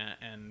Planet Ant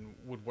and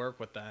would work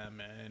with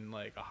them in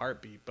like a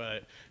heartbeat,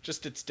 but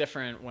just it's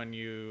different when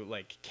you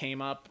like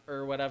came up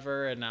or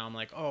whatever. And now I'm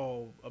like,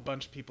 oh, a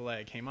bunch of people that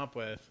I came up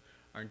with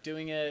aren't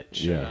doing it.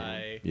 Should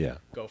I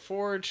go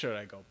forward? Should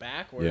I go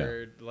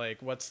backward?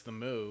 Like, what's the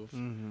move?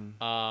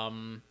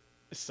 Mm-hmm.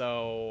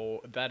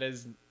 So that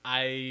is,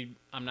 I'm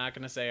not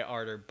going to say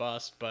art or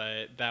bust,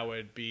 but that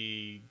would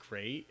be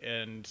great.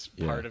 And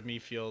part of me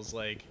feels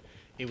like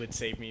it would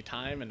save me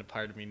time, and a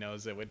part of me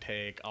knows it would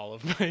take all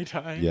of my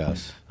time.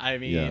 Yes. I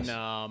mean,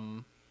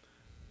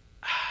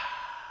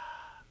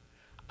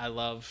 I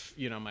love,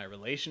 my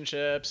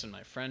relationships and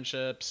my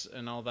friendships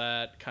and all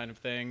that kind of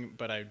thing,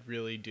 but I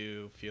really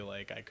do feel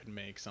like I could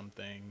make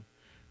something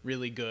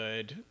really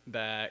good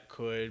that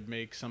could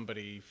make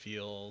somebody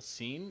feel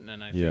seen,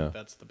 and I think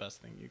that's the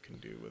best thing you can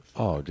do with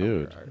art.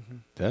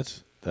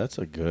 That's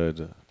a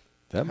good,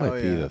 that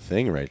might be the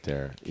thing right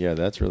there. Yeah,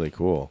 that's really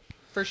cool.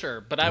 For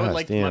sure, but I would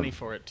like money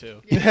for it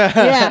too.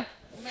 Yeah.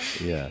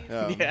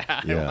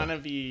 I want to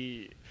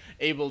be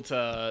able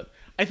to.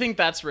 I think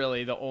that's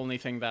really the only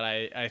thing that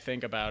I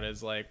think about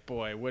is like,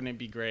 boy, wouldn't it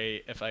be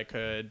great if I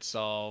could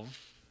solve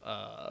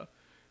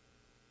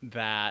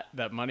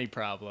that money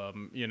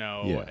problem,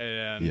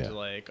 and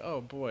like,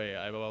 oh boy,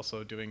 I'm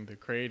also doing the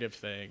creative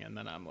thing, and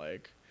then I'm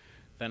like,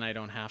 then I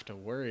don't have to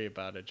worry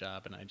about a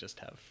job and I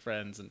just have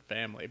friends and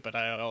family. But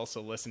I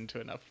also listen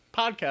to enough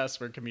podcasts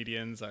where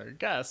comedians are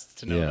guests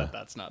to know that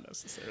that's not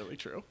necessarily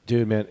true.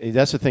 Dude, man,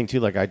 that's the thing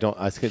too. Like,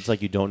 it's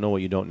like you don't know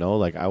what you don't know.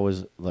 Like, I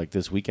was like,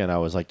 this weekend I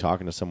was like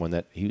talking to someone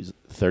that he was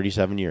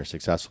 37 years,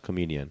 successful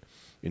comedian.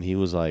 And he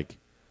was like,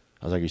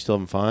 I was like, are you still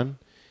having fun?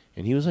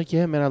 And he was like,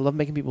 yeah, man, I love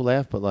making people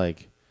laugh. But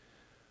like,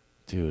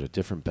 dude, a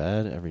different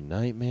bed every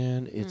night,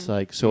 man. It's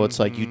like, so it's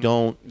like you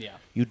don't,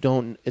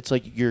 it's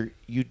like you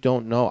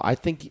don't know. I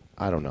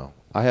don't know.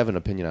 I have an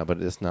opinion on it,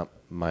 but it's not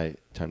my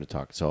time to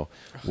talk. So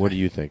what do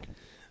you think?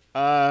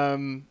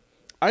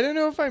 I don't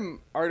know if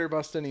I'm art or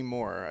bust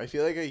anymore. I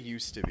feel like I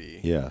used to be.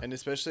 Yeah. And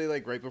especially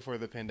like right before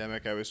the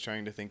pandemic, I was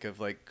trying to think of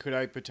like, could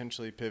I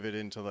potentially pivot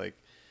into like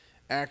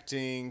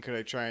acting? Could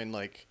I try and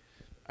like,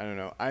 I don't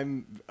know.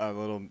 I'm a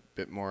little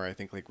bit more, I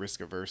think, like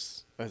risk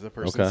averse as a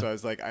person. Okay. So I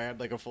was like, I had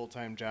like a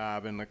full-time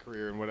job and a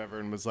career and whatever,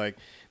 and was like,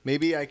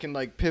 maybe I can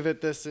like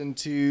pivot this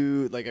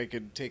into like, I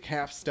could take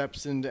half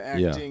steps into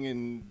acting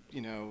and,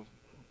 you know,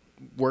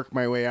 work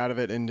my way out of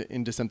it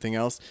into something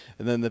else.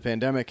 And then the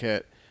pandemic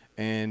hit.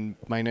 And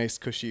my nice,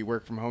 cushy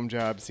work-from-home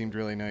job seemed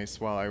really nice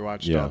while I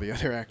watched all the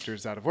other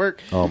actors out of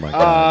work. Oh, my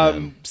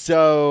God.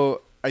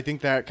 So I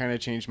think that kind of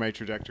changed my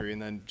trajectory.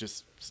 And then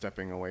just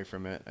stepping away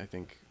from it, I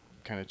think,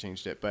 kind of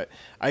changed it. But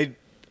I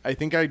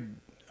think I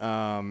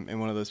am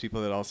one of those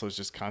people that also is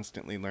just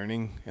constantly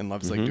learning and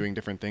loves, like, doing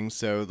different things.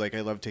 So, like,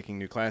 I love taking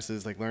new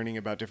classes, like, learning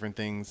about different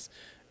things.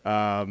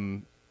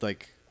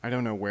 Like, I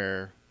don't know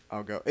where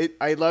I'll go.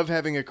 I love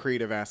having a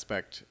creative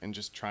aspect and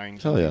just trying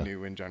something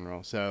new in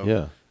general.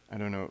 So I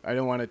don't know. I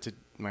don't want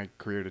my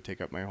career to take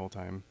up my whole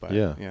time. But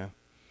yeah.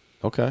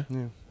 Okay.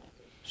 Yeah.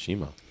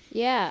 Shima.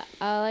 Yeah,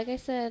 like I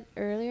said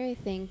earlier, I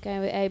think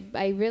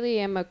I really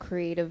am a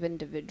creative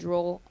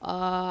individual.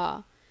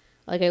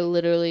 Like, I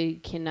literally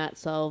cannot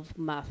solve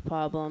math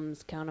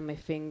problems, count on my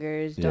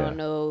fingers, don't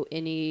know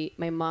any.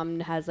 My mom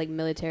has, like,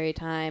 military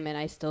time, and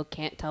I still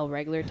can't tell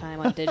regular time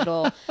on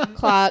digital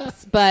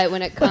clocks. But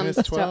when it comes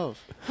Minus 12.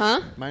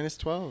 Huh? Minus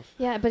 12.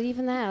 Yeah, but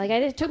even that, like,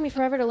 it took me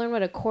forever to learn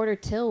what a quarter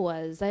till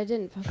was. I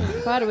didn't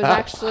fucking thought it was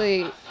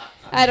actually.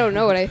 I don't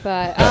know what I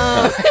thought.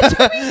 It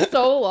took me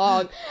so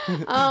long.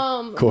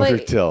 Quarter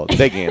till.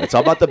 Big hand. It's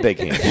all about the big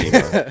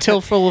hand.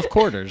 Till full of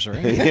quarters,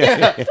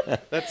 right?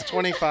 That's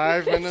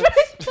 25 minutes.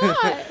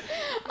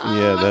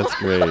 Yeah, that's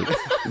great.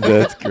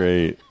 That's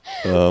great.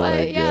 Oh,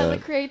 my God.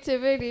 The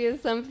creativity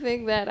is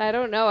something that I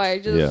don't know. I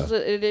just,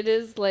 it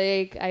is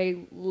like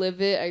I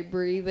live it, I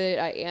breathe it,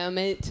 I am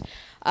it.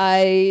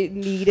 I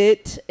need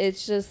it.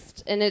 It's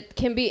just, and it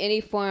can be any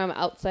form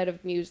outside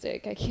of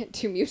music. I can't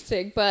do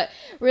music, but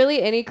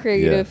really any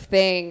creative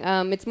thing.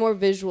 It's more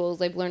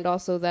visuals. I've learned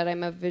also that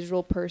I'm a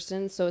visual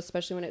person, so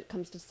especially when it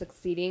comes to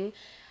succeeding,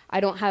 I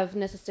don't have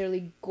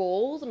necessarily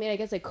goals. I mean, I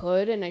guess I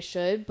could and I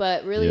should,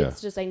 but really it's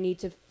just I need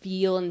to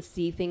feel and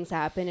see things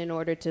happen in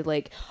order to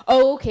like,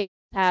 oh, okay,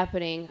 it's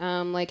happening.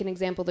 Like an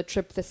example, the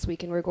trip this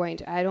weekend we're going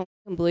to, I don't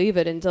believe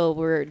it until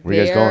we're there. Where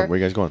you guys going? Where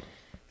you guys going?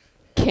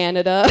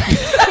 Canada.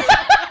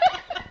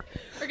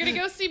 We're going to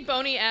go see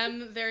Boney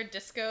M, their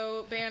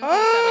disco band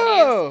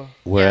Oh!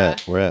 from the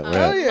 70s. Where at?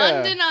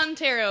 London,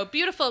 Ontario.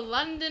 Beautiful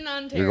London,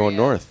 Ontario. You're going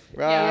north.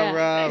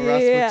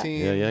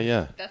 Rasputin.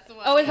 Yeah. That's the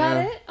one. Oh, is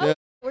that it? Oh,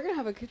 we're going to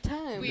have a good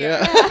time. We are.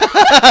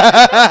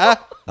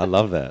 I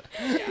love that.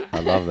 I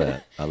love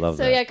that.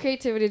 So yeah,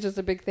 creativity is just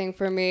a big thing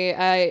for me.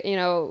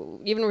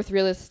 Even with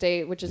real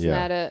estate, which is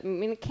not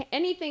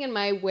anything in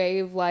my way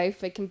of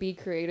life, it can be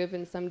creative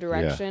in some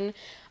direction.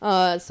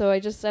 So I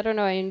don't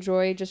know. I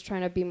enjoy just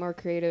trying to be more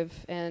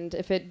creative. And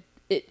if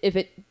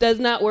it does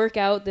not work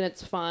out, then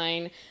it's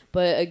fine.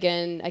 But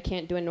again, I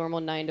can't do a normal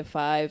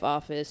 9-to-5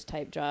 office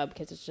type job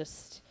because it's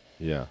just,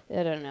 I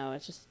don't know.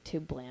 It's just too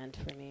bland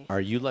for me. Are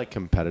you like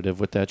competitive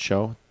with that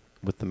show?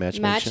 With the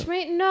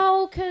matchmate?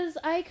 No, because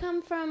I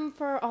come from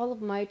for all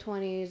of my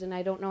 20s, and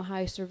I don't know how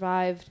I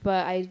survived,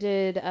 but I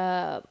did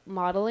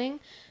modeling.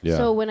 Yeah.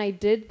 So when I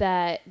did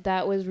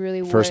that was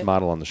really first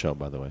model on the show,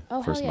 by the way.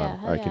 Oh, first model.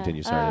 All right,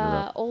 continue. Sorry to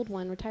interrupt. Old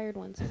one, retired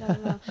one. So I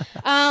don't know.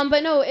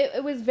 But no,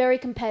 it was very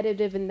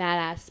competitive in that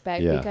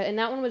aspect. Yeah. And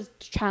that one was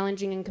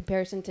challenging in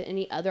comparison to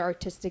any other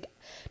artistic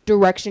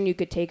direction you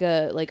could take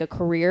a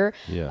career.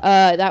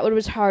 Yeah. That one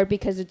was hard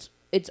because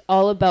it's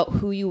all about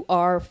who you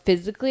are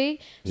physically.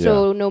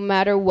 So no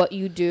matter what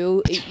you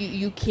do,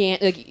 you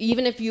can't, like,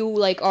 even if you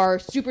like are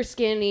super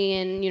skinny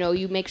and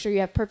you make sure you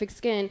have perfect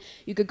skin,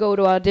 you could go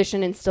to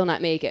audition and still not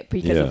make it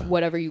because of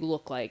whatever you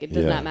look like. It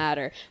does not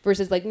matter.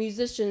 Versus like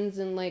musicians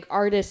and like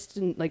artists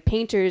and like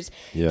painters,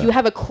 you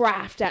have a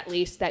craft at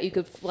least that you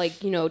could like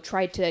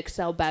try to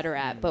excel better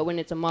at. But when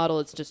it's a model,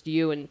 it's just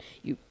you and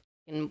you.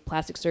 In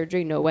plastic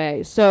surgery, no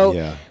way.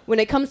 So when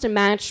it comes to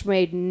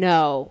matchmade,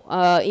 no.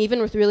 Even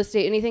with real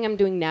estate, anything I'm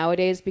doing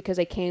nowadays, because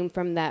I came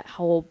from that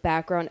whole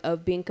background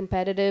of being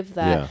competitive,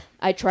 that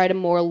I try to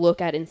more look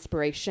at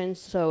inspiration.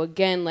 So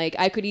again, like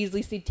I could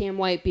easily see Tam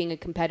White being a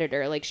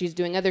competitor. Like she's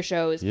doing other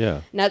shows.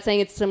 Yeah. Not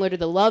saying it's similar to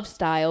the Love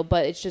style,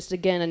 but it's just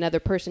again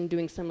another person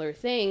doing similar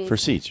things. For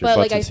seats. But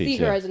like I see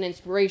her as an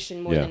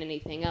inspiration more than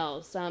anything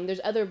else. There's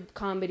other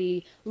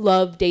comedy,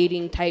 love,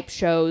 dating type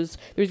shows.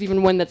 There's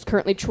even one that's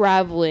currently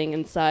traveling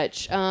and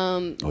such.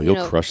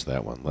 You'll crush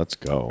that one. Let's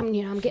go.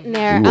 I'm getting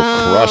there. You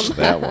will crush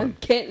that one. I'm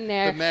getting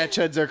there. The match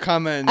heads are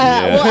coming.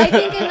 Well,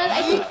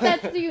 I think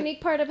that's the unique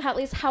part of at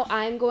least how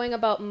I'm going doing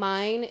about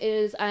mine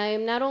is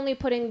I'm not only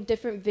putting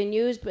different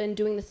venues, but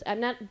I'm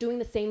not doing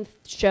the same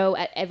show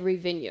at every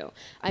venue.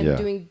 I'm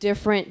doing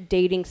different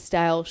dating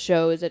style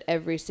shows at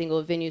every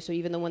single venue. So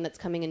even the one that's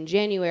coming in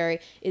January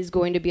is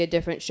going to be a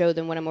different show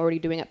than what I'm already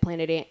doing at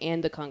Planet A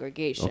and the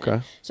Congregation.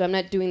 Okay. So I'm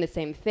not doing the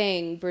same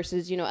thing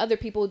versus, other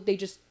people, they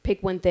just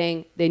pick one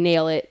thing, they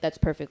nail it. That's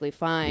perfectly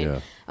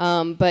fine.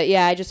 Yeah. But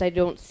yeah, I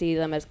don't see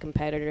them as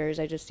competitors.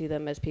 I just see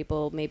them as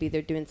people. Maybe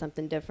they're doing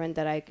something different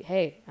that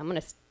I'm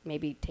going to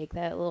maybe take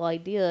that little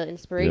idea,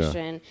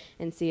 inspiration,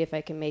 and see if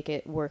I can make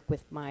it work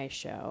with my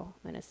show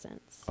in a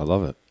sense. I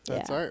love it.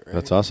 That's art, right?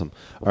 That's awesome.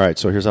 All right,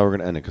 so here's how we're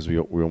going to end it because we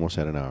almost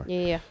had an hour.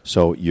 Yeah.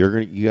 So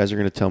you guys are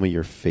going to tell me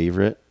your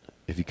favorite,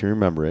 if you can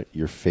remember it,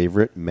 your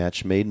favorite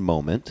match-made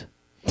moment,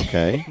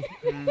 okay?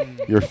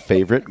 Your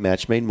favorite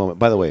match-made moment.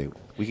 By the way,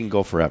 we can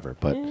go forever,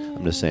 but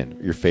I'm just saying,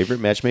 your favorite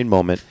match-made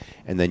moment,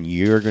 and then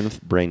you're going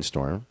to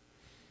brainstorm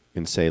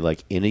and say,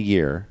 like, in a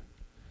year,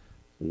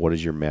 what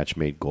is your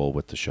match-made goal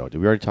with the show? Did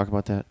we already talk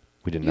about that?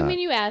 We did not. I mean,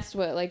 you asked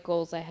what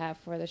goals I have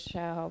for the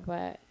show,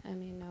 but I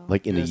mean, no.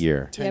 Like in a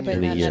year. In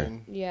a year.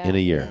 Yeah. In a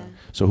year. Yeah.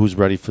 So who's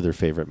ready for their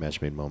favorite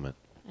match-made moment?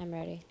 I'm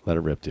ready. Let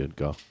it rip, dude.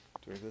 Go. Do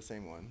we have the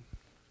same one?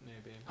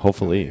 Maybe.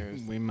 Hopefully.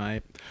 We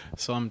might.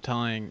 So I'm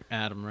telling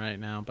Adam right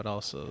now, but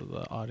also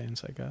the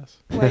audience, I guess.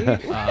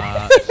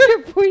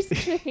 Your voice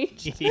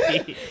changed.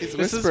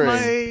 This is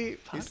my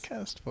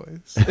podcast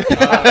voice.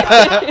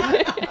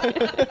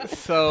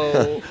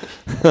 So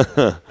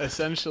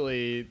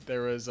essentially,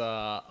 there was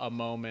a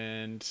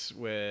moment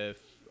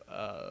with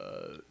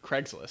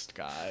Craigslist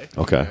guy.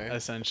 Okay.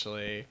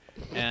 Essentially.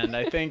 And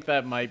I think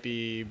that might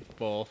be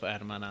both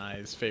Adam and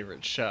I's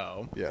favorite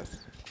show. Yes.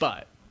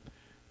 But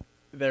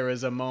there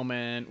was a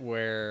moment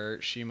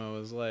where Shima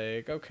was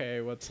like, okay,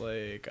 what's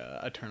like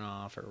a turn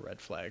off or a red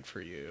flag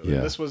for you? Yeah.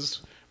 And this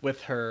was with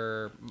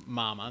her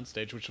mom on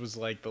stage, which was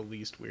like the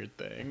least weird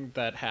thing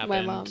that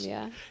happened. My mom,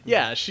 yeah.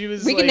 Yeah, she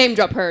was We can name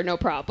drop her, no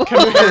problem.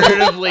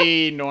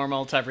 comparatively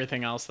normal to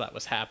everything else that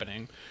was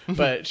happening.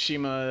 But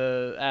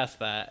Shima asked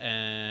that,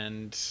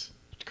 and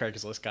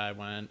Craigslist guy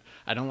went,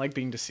 I don't like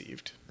being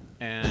deceived.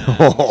 And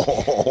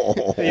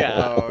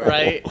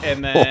right?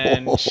 And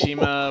then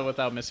Shima,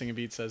 without missing a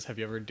beat, says, have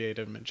you ever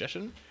dated a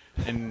magician?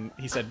 And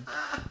he said,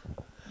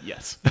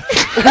 yes.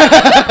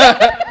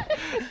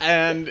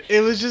 And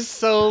it was just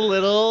so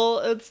little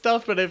and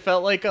stuff, but it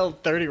felt like a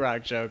 30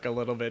 Rock joke a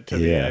little bit to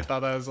me. I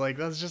thought that was like,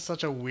 that's just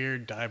such a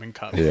weird diamond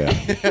cup. Yeah.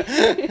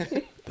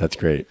 That's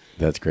great.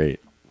 That's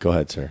great. Go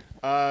ahead, sir.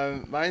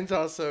 Mine's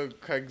also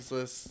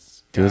Craigslist.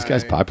 Dude, this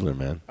guy's popular,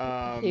 man.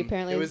 He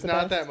apparently it was the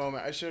not best. that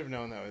moment. I should have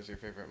known that was your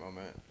favorite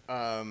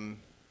moment.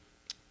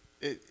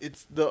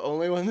 It's the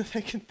only one that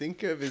I can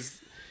think of is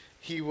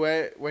he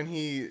went when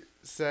he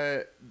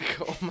said,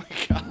 oh my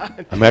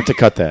God. I'm going to have to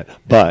cut that,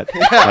 but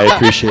I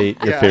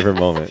appreciate your favorite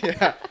moment.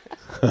 Yeah.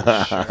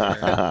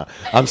 Sure.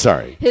 I'm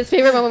sorry. His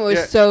favorite moment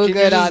was so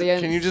good,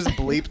 audience. Can you just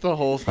bleep the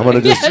whole thing? I'm gonna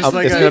just.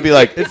 It's gonna be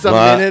like it's a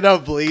minute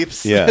of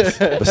bleeps. Yes,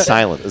 but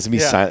silent. It's gonna be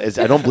silent.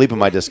 I don't bleep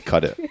them. I just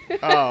cut it.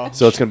 Oh,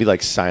 so it's gonna be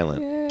like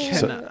silent.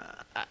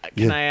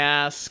 Can I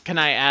ask? Can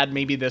I add?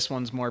 Maybe this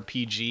one's more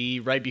PG.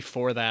 Right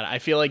before that, I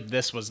feel like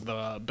this was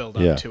the build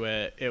up to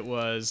it. It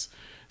was.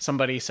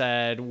 Somebody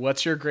said,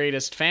 what's your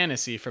greatest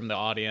fantasy from the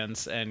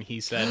audience? And he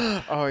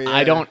said,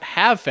 I don't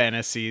have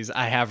fantasies.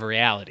 I have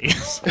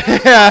realities.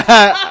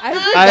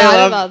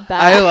 I love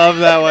that. I love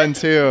that one,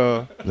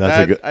 too.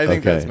 I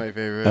think that's my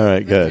favorite. All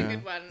right, good. That's a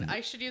good one.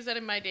 I should use that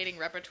in my dating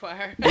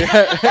repertoire.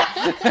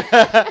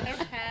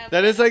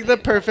 That is like the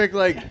perfect,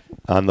 like...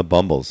 On the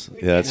Bumbles.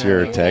 Yeah, that's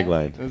your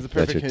tagline. That's the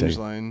perfect Hinge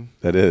line.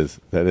 That is.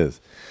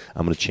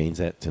 I'm going to change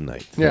that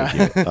tonight.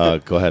 Thank you.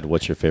 Go ahead.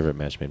 What's your favorite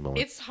match-made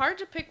moment? It's hard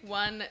to pick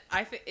one.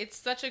 I think it's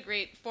such a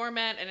great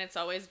format, and it's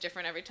always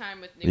different every time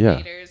with new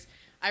daters.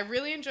 I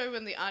really enjoy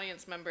when the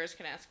audience members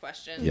can ask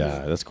questions.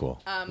 Yeah, that's cool.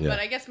 But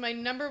I guess my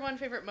number one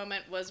favorite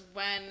moment was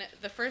when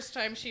the first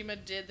time Shima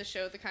did the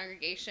show at the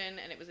Congregation,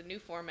 and it was a new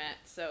format,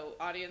 so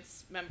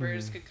audience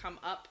members could come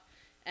up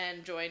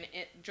and join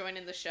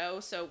in the show,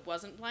 so it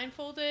wasn't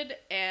blindfolded,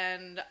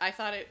 and I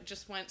thought it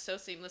just went so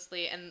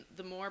seamlessly, and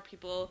the more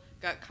people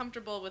got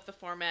comfortable with the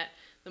format,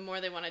 the more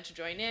they wanted to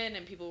join in,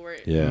 and people were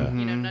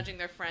nudging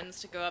their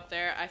friends to go up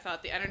there. I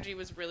thought the energy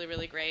was really,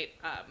 really great,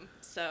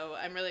 so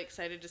I'm really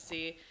excited to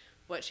see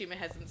what Shima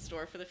has in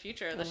store for the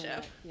future of the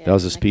show. Yeah, that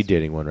was a speed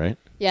dating one, right?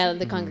 Yeah,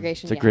 the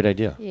Congregation. It's a great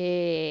idea.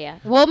 Yeah.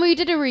 Well, we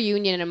did a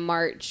reunion in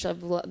March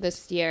of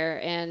this year,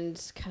 and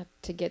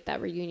to get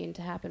that reunion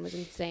to happen was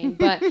insane.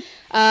 But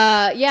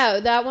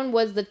that one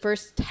was the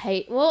first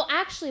well,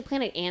 actually,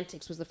 Planet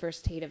Antics was the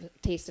first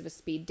taste of a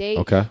speed date.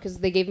 Okay. Because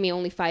they gave me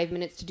only 5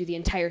 minutes to do the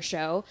entire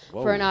show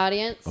for an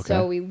audience. Okay.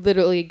 So we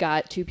literally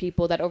got two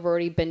people that have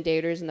already been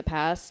daters in the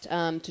past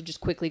to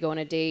just quickly go on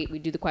a date. We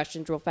do the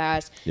questions real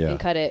fast and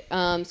cut it.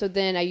 So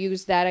then I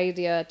used that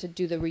idea to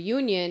do the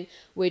reunion,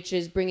 which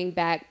is bringing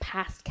back back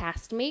past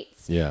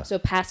castmates. Yeah. So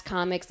past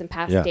comics and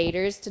past Yeah.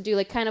 daters to do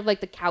like kind of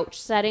like the couch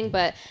setting,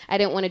 but I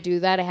didn't want to do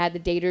that. I had the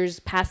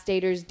past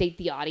daters date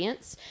the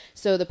audience.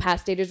 So the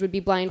past daters would be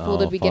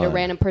blindfolded. We get a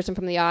random person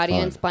from the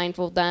audience,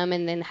 blindfold them,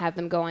 and then have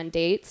them go on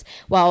dates,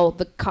 while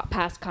the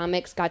past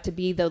comics got to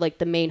be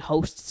the main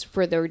hosts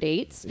for their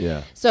dates.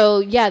 Yeah. So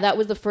yeah, that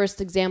was the first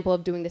example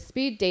of doing the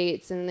speed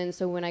dates. And then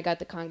so when I got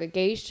the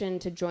congregation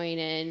to join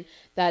in,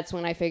 that's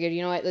when I figured,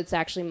 you know what, let's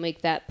actually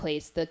make that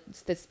place the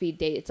speed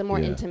date. It's a more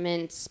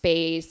intimate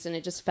space, and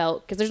it just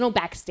felt, because there's no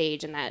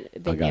backstage in that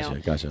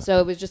venue. Gotcha. So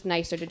it was just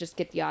nicer to just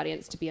get the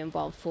audience to be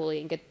involved fully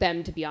and get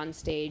them to be on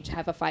stage,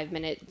 have a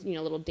 5-minute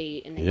little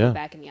date, and then go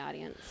back in the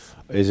audience.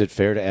 Is it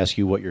fair to ask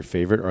you what your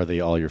favorite, or are they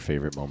all your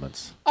favorite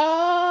moments?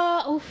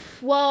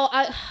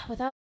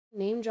 Without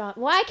name drop.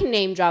 Well, I can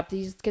name drop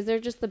these because they're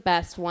just the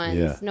best ones.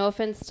 Yeah. No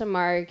offense to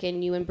Mark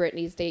and you and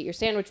Brittany's date. Your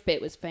sandwich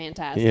bit was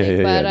fantastic.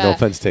 Yeah. No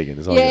offense taken.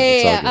 It's all good.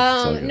 It's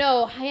all good.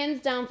 No,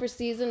 hands down for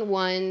season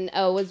 1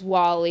 was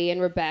Wally and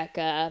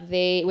Rebecca.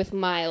 They with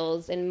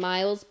Miles, and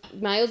Miles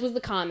was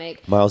the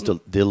comic. Miles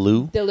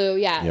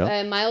Delu, yeah.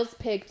 Yep. Miles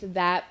picked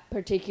that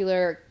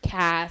particular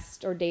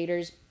cast or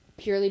daters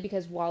purely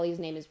because Wally's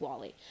name is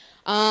Wally.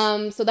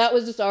 So that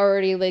was just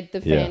already like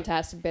the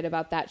fantastic bit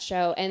about that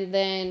show. And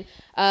then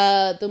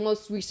the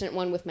most recent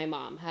one with my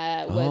mom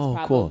was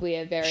probably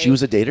a very... She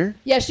was a dater?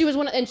 Yeah, she was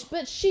one of...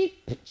 but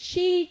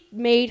she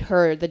made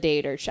her the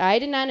dater. I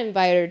did not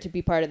invite her to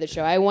be part of the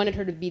show. I wanted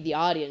her to be the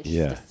audience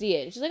just to see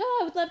it. And she's like,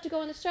 I would love to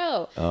go on the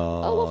show.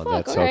 Well,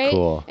 fuck, that's all right. so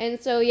cool.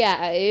 And so,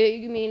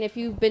 if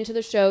you've been to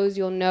the shows,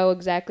 you'll know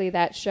exactly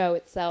that show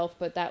itself.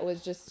 But that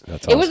was just...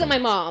 That's it wasn't my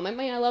mom. I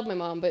mean, I love my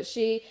mom, but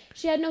she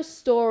had no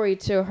story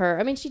to her.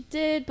 I mean, she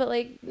did, but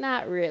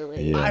not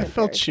really. Yeah. I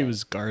felt she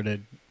was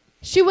guarded.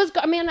 She was.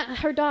 I mean,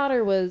 her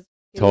daughter was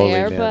totally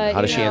there, man. but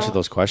how does she answer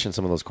those questions?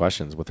 Some of those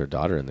questions with her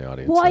daughter in the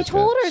audience. Well, I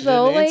told her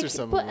though, but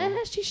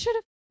she should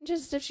have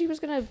just, if she was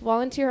gonna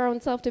volunteer her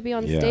own self to be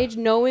on stage,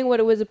 knowing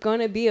what it was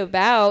gonna be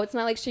about. It's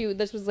not like she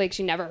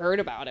never heard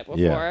about it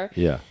before.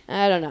 Yeah.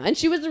 I don't know. And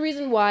she was the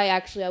reason why.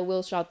 Actually, I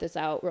will shout this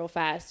out real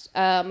fast.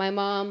 My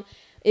mom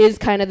is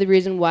kind of the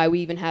reason why we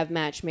even have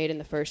Match Made in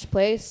the first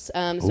place.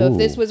 So if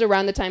this was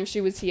around the time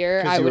she was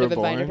here, I would have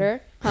invited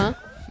her. Huh?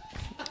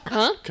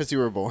 Because you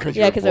were born.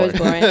 Yeah, because I was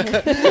born.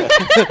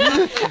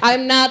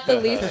 I'm not the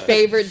least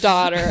favorite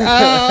daughter.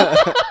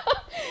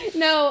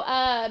 No,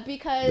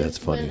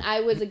 because when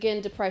I was, again,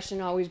 depression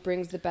always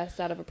brings the best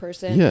out of a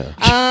person. Yeah.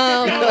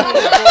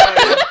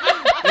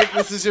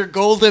 This is your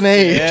golden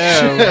age.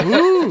 Yeah.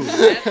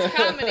 That's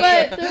comedy.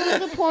 But there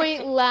was a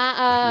point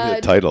the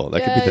title.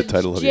 That could be the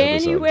title of the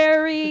episode.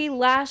 January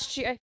last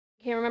year. I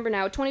can't remember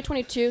now.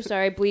 2022.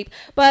 Sorry, bleep.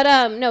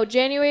 But no,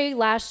 January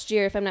last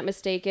year, if I'm not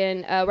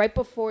mistaken, right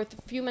before, a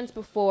few months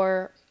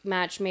before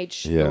Match Made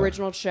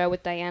original show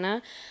with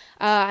Diana,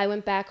 I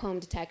went back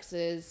home to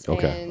Texas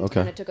and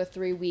kind of took a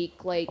 3-week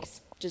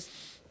just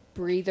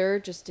breather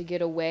just to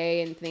get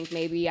away and think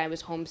maybe I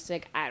was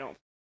homesick. I don't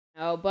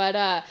know,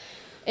 but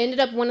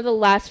ended up one of the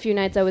last few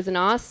nights I was in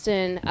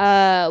Austin,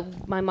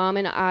 my mom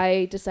and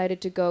I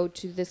decided to go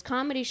to this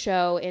comedy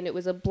show, and it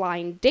was a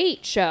blind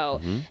date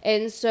show. Mm-hmm.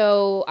 And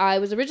so I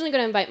was originally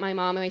going to invite my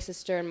mom and my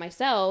sister and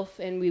myself,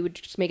 and we would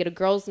just make it a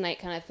girls' night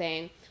kind of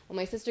thing. Well,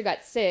 my sister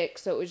got sick,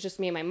 so it was just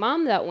me and my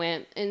mom that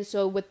went. And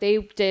so what they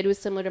did was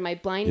similar to my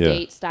blind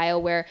date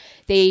style, where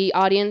the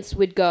audience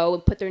would go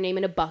and put their name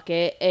in a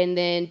bucket, and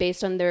then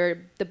based on the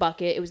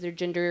bucket, it was their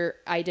gender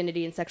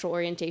identity and sexual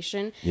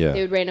orientation. Yeah.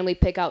 They would randomly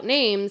pick out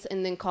names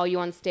and then call you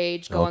on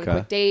stage, go on a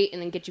quick date,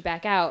 and then get you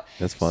back out.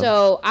 That's fun.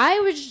 So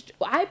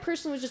I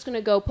personally was just going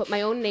to go put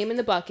my own name in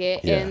the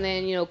bucket and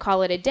then,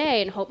 call it a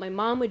day and hope my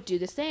mom would do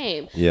the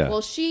same. Yeah.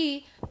 Well,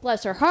 she,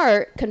 bless her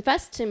heart,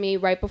 confessed to me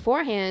right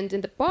beforehand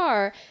in the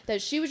bar that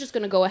she was just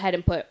going to go ahead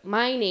and put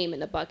my name in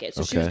the bucket.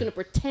 So she was going to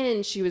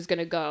pretend she was going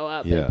to go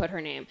up and put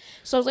her name.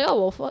 So I was like,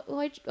 oh,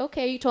 well,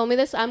 okay, you told me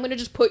this. I'm going to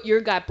just put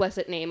your God bless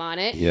it name on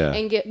it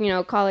and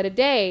get, call it a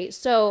day.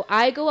 So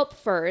I go up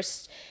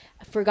first.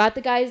 I forgot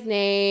the guy's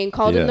name,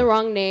 called him the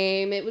wrong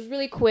name. It was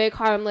really quick,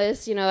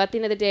 harmless. At the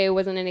end of the day, it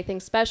wasn't anything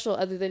special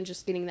other than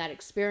just getting that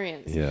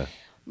experience. Yeah.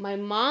 My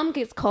mom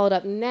gets called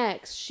up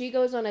next. She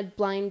goes on a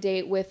blind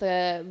date with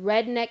a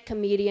redneck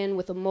comedian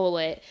with a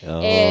mullet.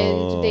 Oh.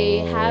 And they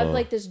have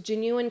this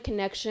genuine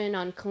connection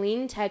on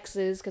Killeen,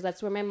 Texas, because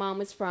that's where my mom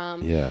was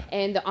from. Yeah.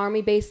 And the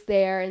army base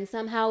there. And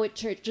somehow it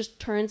just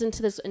turns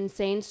into this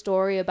insane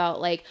story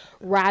about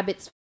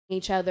rabbits f***ing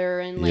each other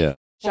and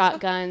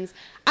shotguns.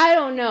 I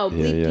don't know.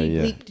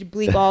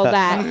 Bleep all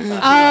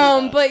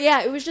that. But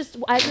yeah, it was just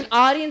as an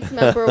audience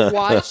member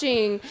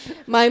watching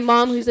my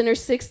mom, who's in her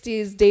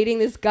 60s, dating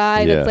this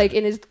guy that's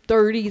in his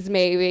 30s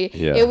maybe.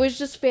 Yeah. It was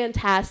just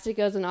fantastic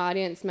as an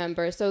audience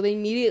member. So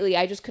immediately,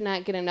 I just could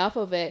not get enough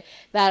of it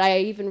that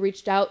I even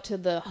reached out to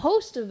the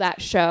host of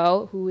that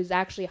show, who is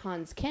actually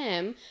Hans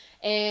Kim.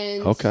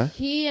 And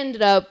he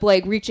ended up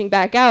reaching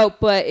back out,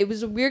 but it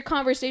was a weird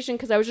conversation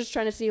because I was just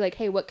trying to see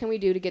hey, what can we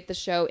do to get the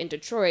show in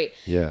Detroit?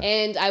 Yeah.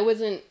 And I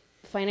wasn't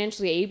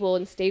financially able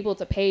and stable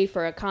to pay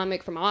for a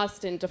comic from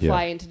Austin to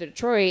fly into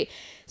Detroit.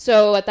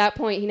 So at that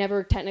point, he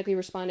never technically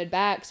responded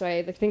back. So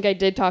I think I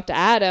did talk to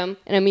Adam,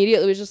 and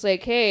immediately was just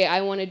like, "Hey, I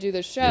want to do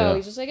the show." Yeah.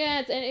 He's just like,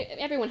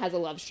 everyone has a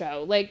love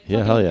show. Like,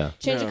 hell yeah.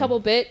 Change a couple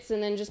bits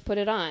and then just put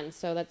it on.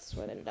 So that's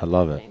what ended up. I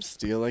love happening. it.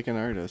 Steal like an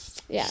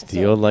artist. Yeah.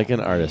 Steal like an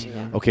artist.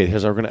 Yeah. Okay,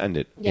 here's how we're gonna end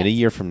it. Yeah. In a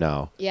year from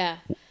now. Yeah.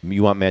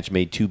 You want Match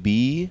Made to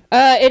be?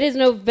 It is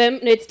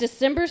November. It's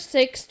December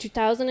 6th,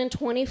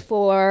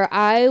 2024.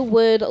 I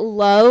would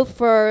love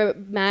for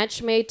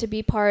Match Made to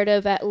be part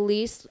of at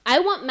least. I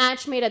want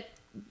Match Made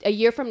a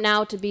year from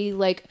now to be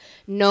like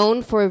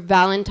known for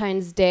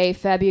Valentine's Day,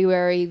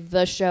 February,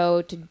 the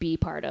show to be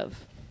part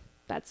of.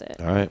 That's it.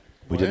 All right.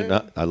 We did it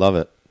not. I love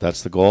it.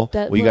 That's the goal.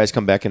 Will you guys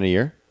come back in a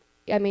year?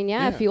 I mean,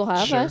 yeah. If you'll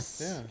have us.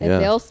 Yeah.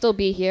 If they'll still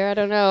be here, I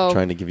don't know. I'm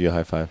trying to give you a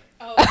high five.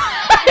 Oh.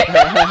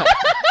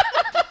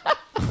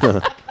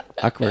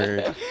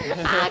 Awkward.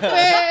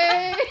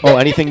 Oh,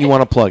 anything you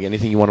want to plug?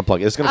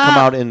 It's going to come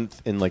out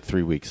in like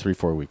 3 weeks,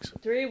 4 weeks.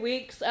 3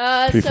 weeks.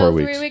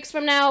 3 weeks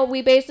from now,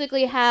 we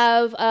basically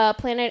have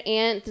Planet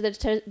Ant,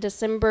 the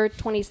December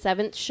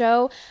 27th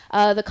show.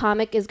 The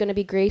comic is going to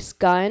be Grace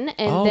Gunn.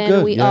 And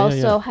then we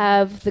also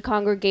have The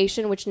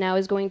Congregation, which now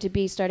is going to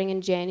be starting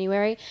in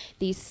January,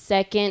 the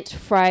second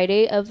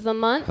Friday of the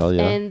month. Hell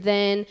yeah. And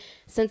then,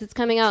 since it's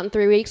coming out in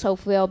 3 weeks,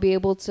 hopefully I'll be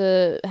able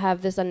to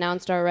have this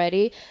announced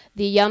already.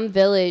 The Yum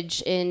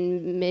Village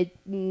in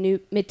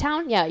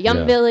Midtown? Yeah,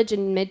 Yum Village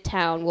in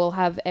Midtown will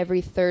have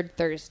every third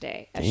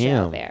Thursday a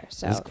show there.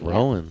 So it's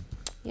growing.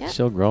 Yeah.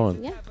 Still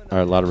growing. Yeah. All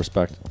right, a lot of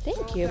respect.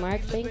 Thank you,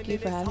 Mark. Thank you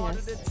for having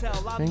us.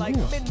 Thank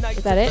you.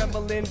 Is that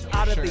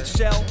it?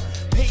 Sure.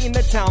 Painting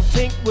the town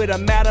pink with a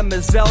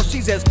mademoiselle.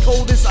 She's as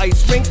cold as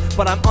ice rinks,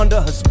 but I'm under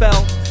her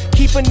spell.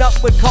 Keeping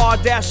up with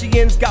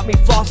Kardashians got me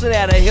flossing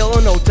at a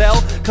Hilton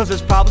hotel, cause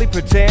it's probably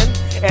pretend.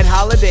 At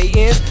Holiday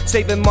Inns,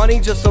 saving money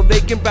just so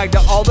they can brag to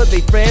all of their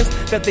friends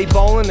that they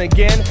ballin'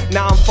 again.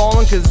 Now I'm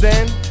falling cause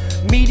then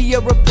media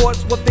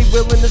reports what they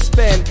willing to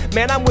spend.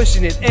 Man, I'm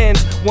wishing it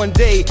ends one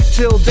day.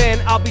 Till then,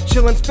 I'll be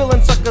chillin',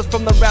 spilling suckers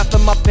from the wrath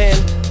of my pen.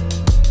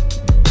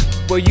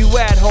 Where you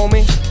at,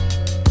 homie?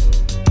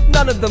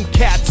 None of them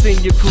cats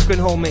in your crookin',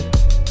 homie.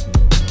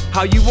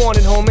 How you want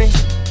it, homie?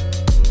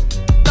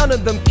 None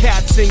of them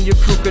cats in your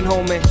crookin',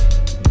 homie.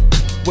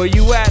 Where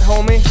you at,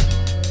 homie?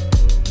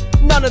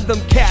 None of them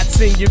cats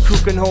in your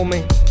crookin',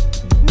 homie.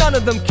 None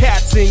of them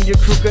cats in your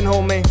crookin',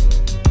 homie.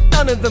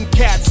 None of them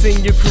cats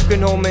in your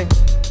crookin', homie.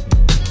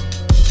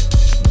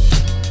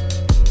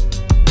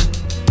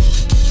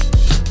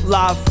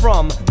 Live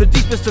from the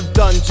deepest of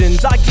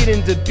dungeons, I get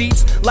into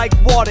beats like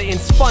water in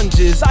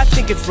sponges. I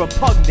think it's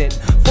repugnant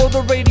for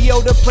the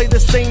radio to play the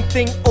same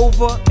thing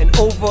over and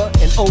over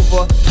and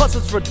over. Plus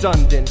it's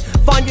redundant.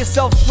 Find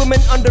yourself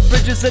swimming under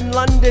bridges in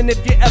London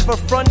if you ever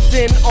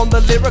frontin' on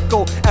the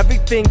lyrical.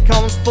 Everything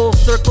comes full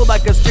circle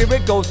like a sphere.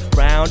 It goes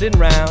round and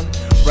round,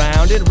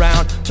 round and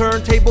round.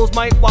 Turntables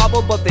might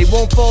wobble, but they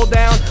won't fall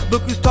down.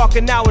 Look who's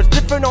talking now, it's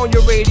different on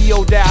your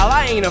radio dial.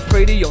 I ain't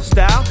afraid of your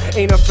style,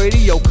 ain't afraid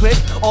of your click.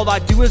 All I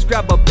do is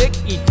grab a bic,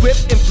 equip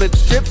and flip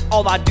strips.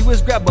 All I do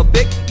is grab a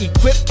bic,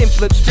 equip and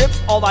flip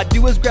strips. All I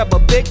do is grab a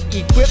bic,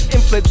 equip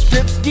and flip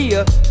strips.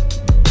 Yeah,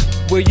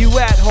 where you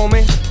at,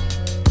 homie?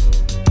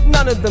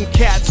 None of them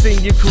cats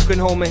in your crookin',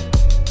 homie.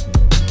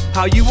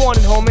 How you want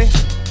it, homie?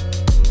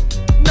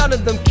 None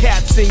of them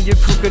cats in your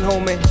crookin',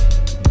 homie.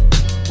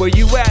 Where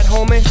you at,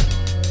 homie?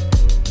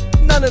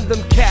 None of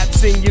them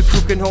cats in your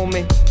crookin',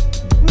 homie.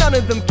 None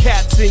of them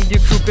cats in your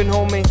crookin',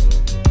 homie.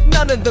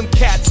 None of them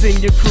cats in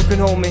your crookin',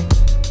 homie.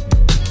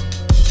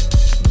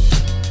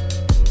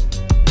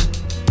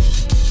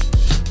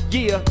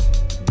 Yeah.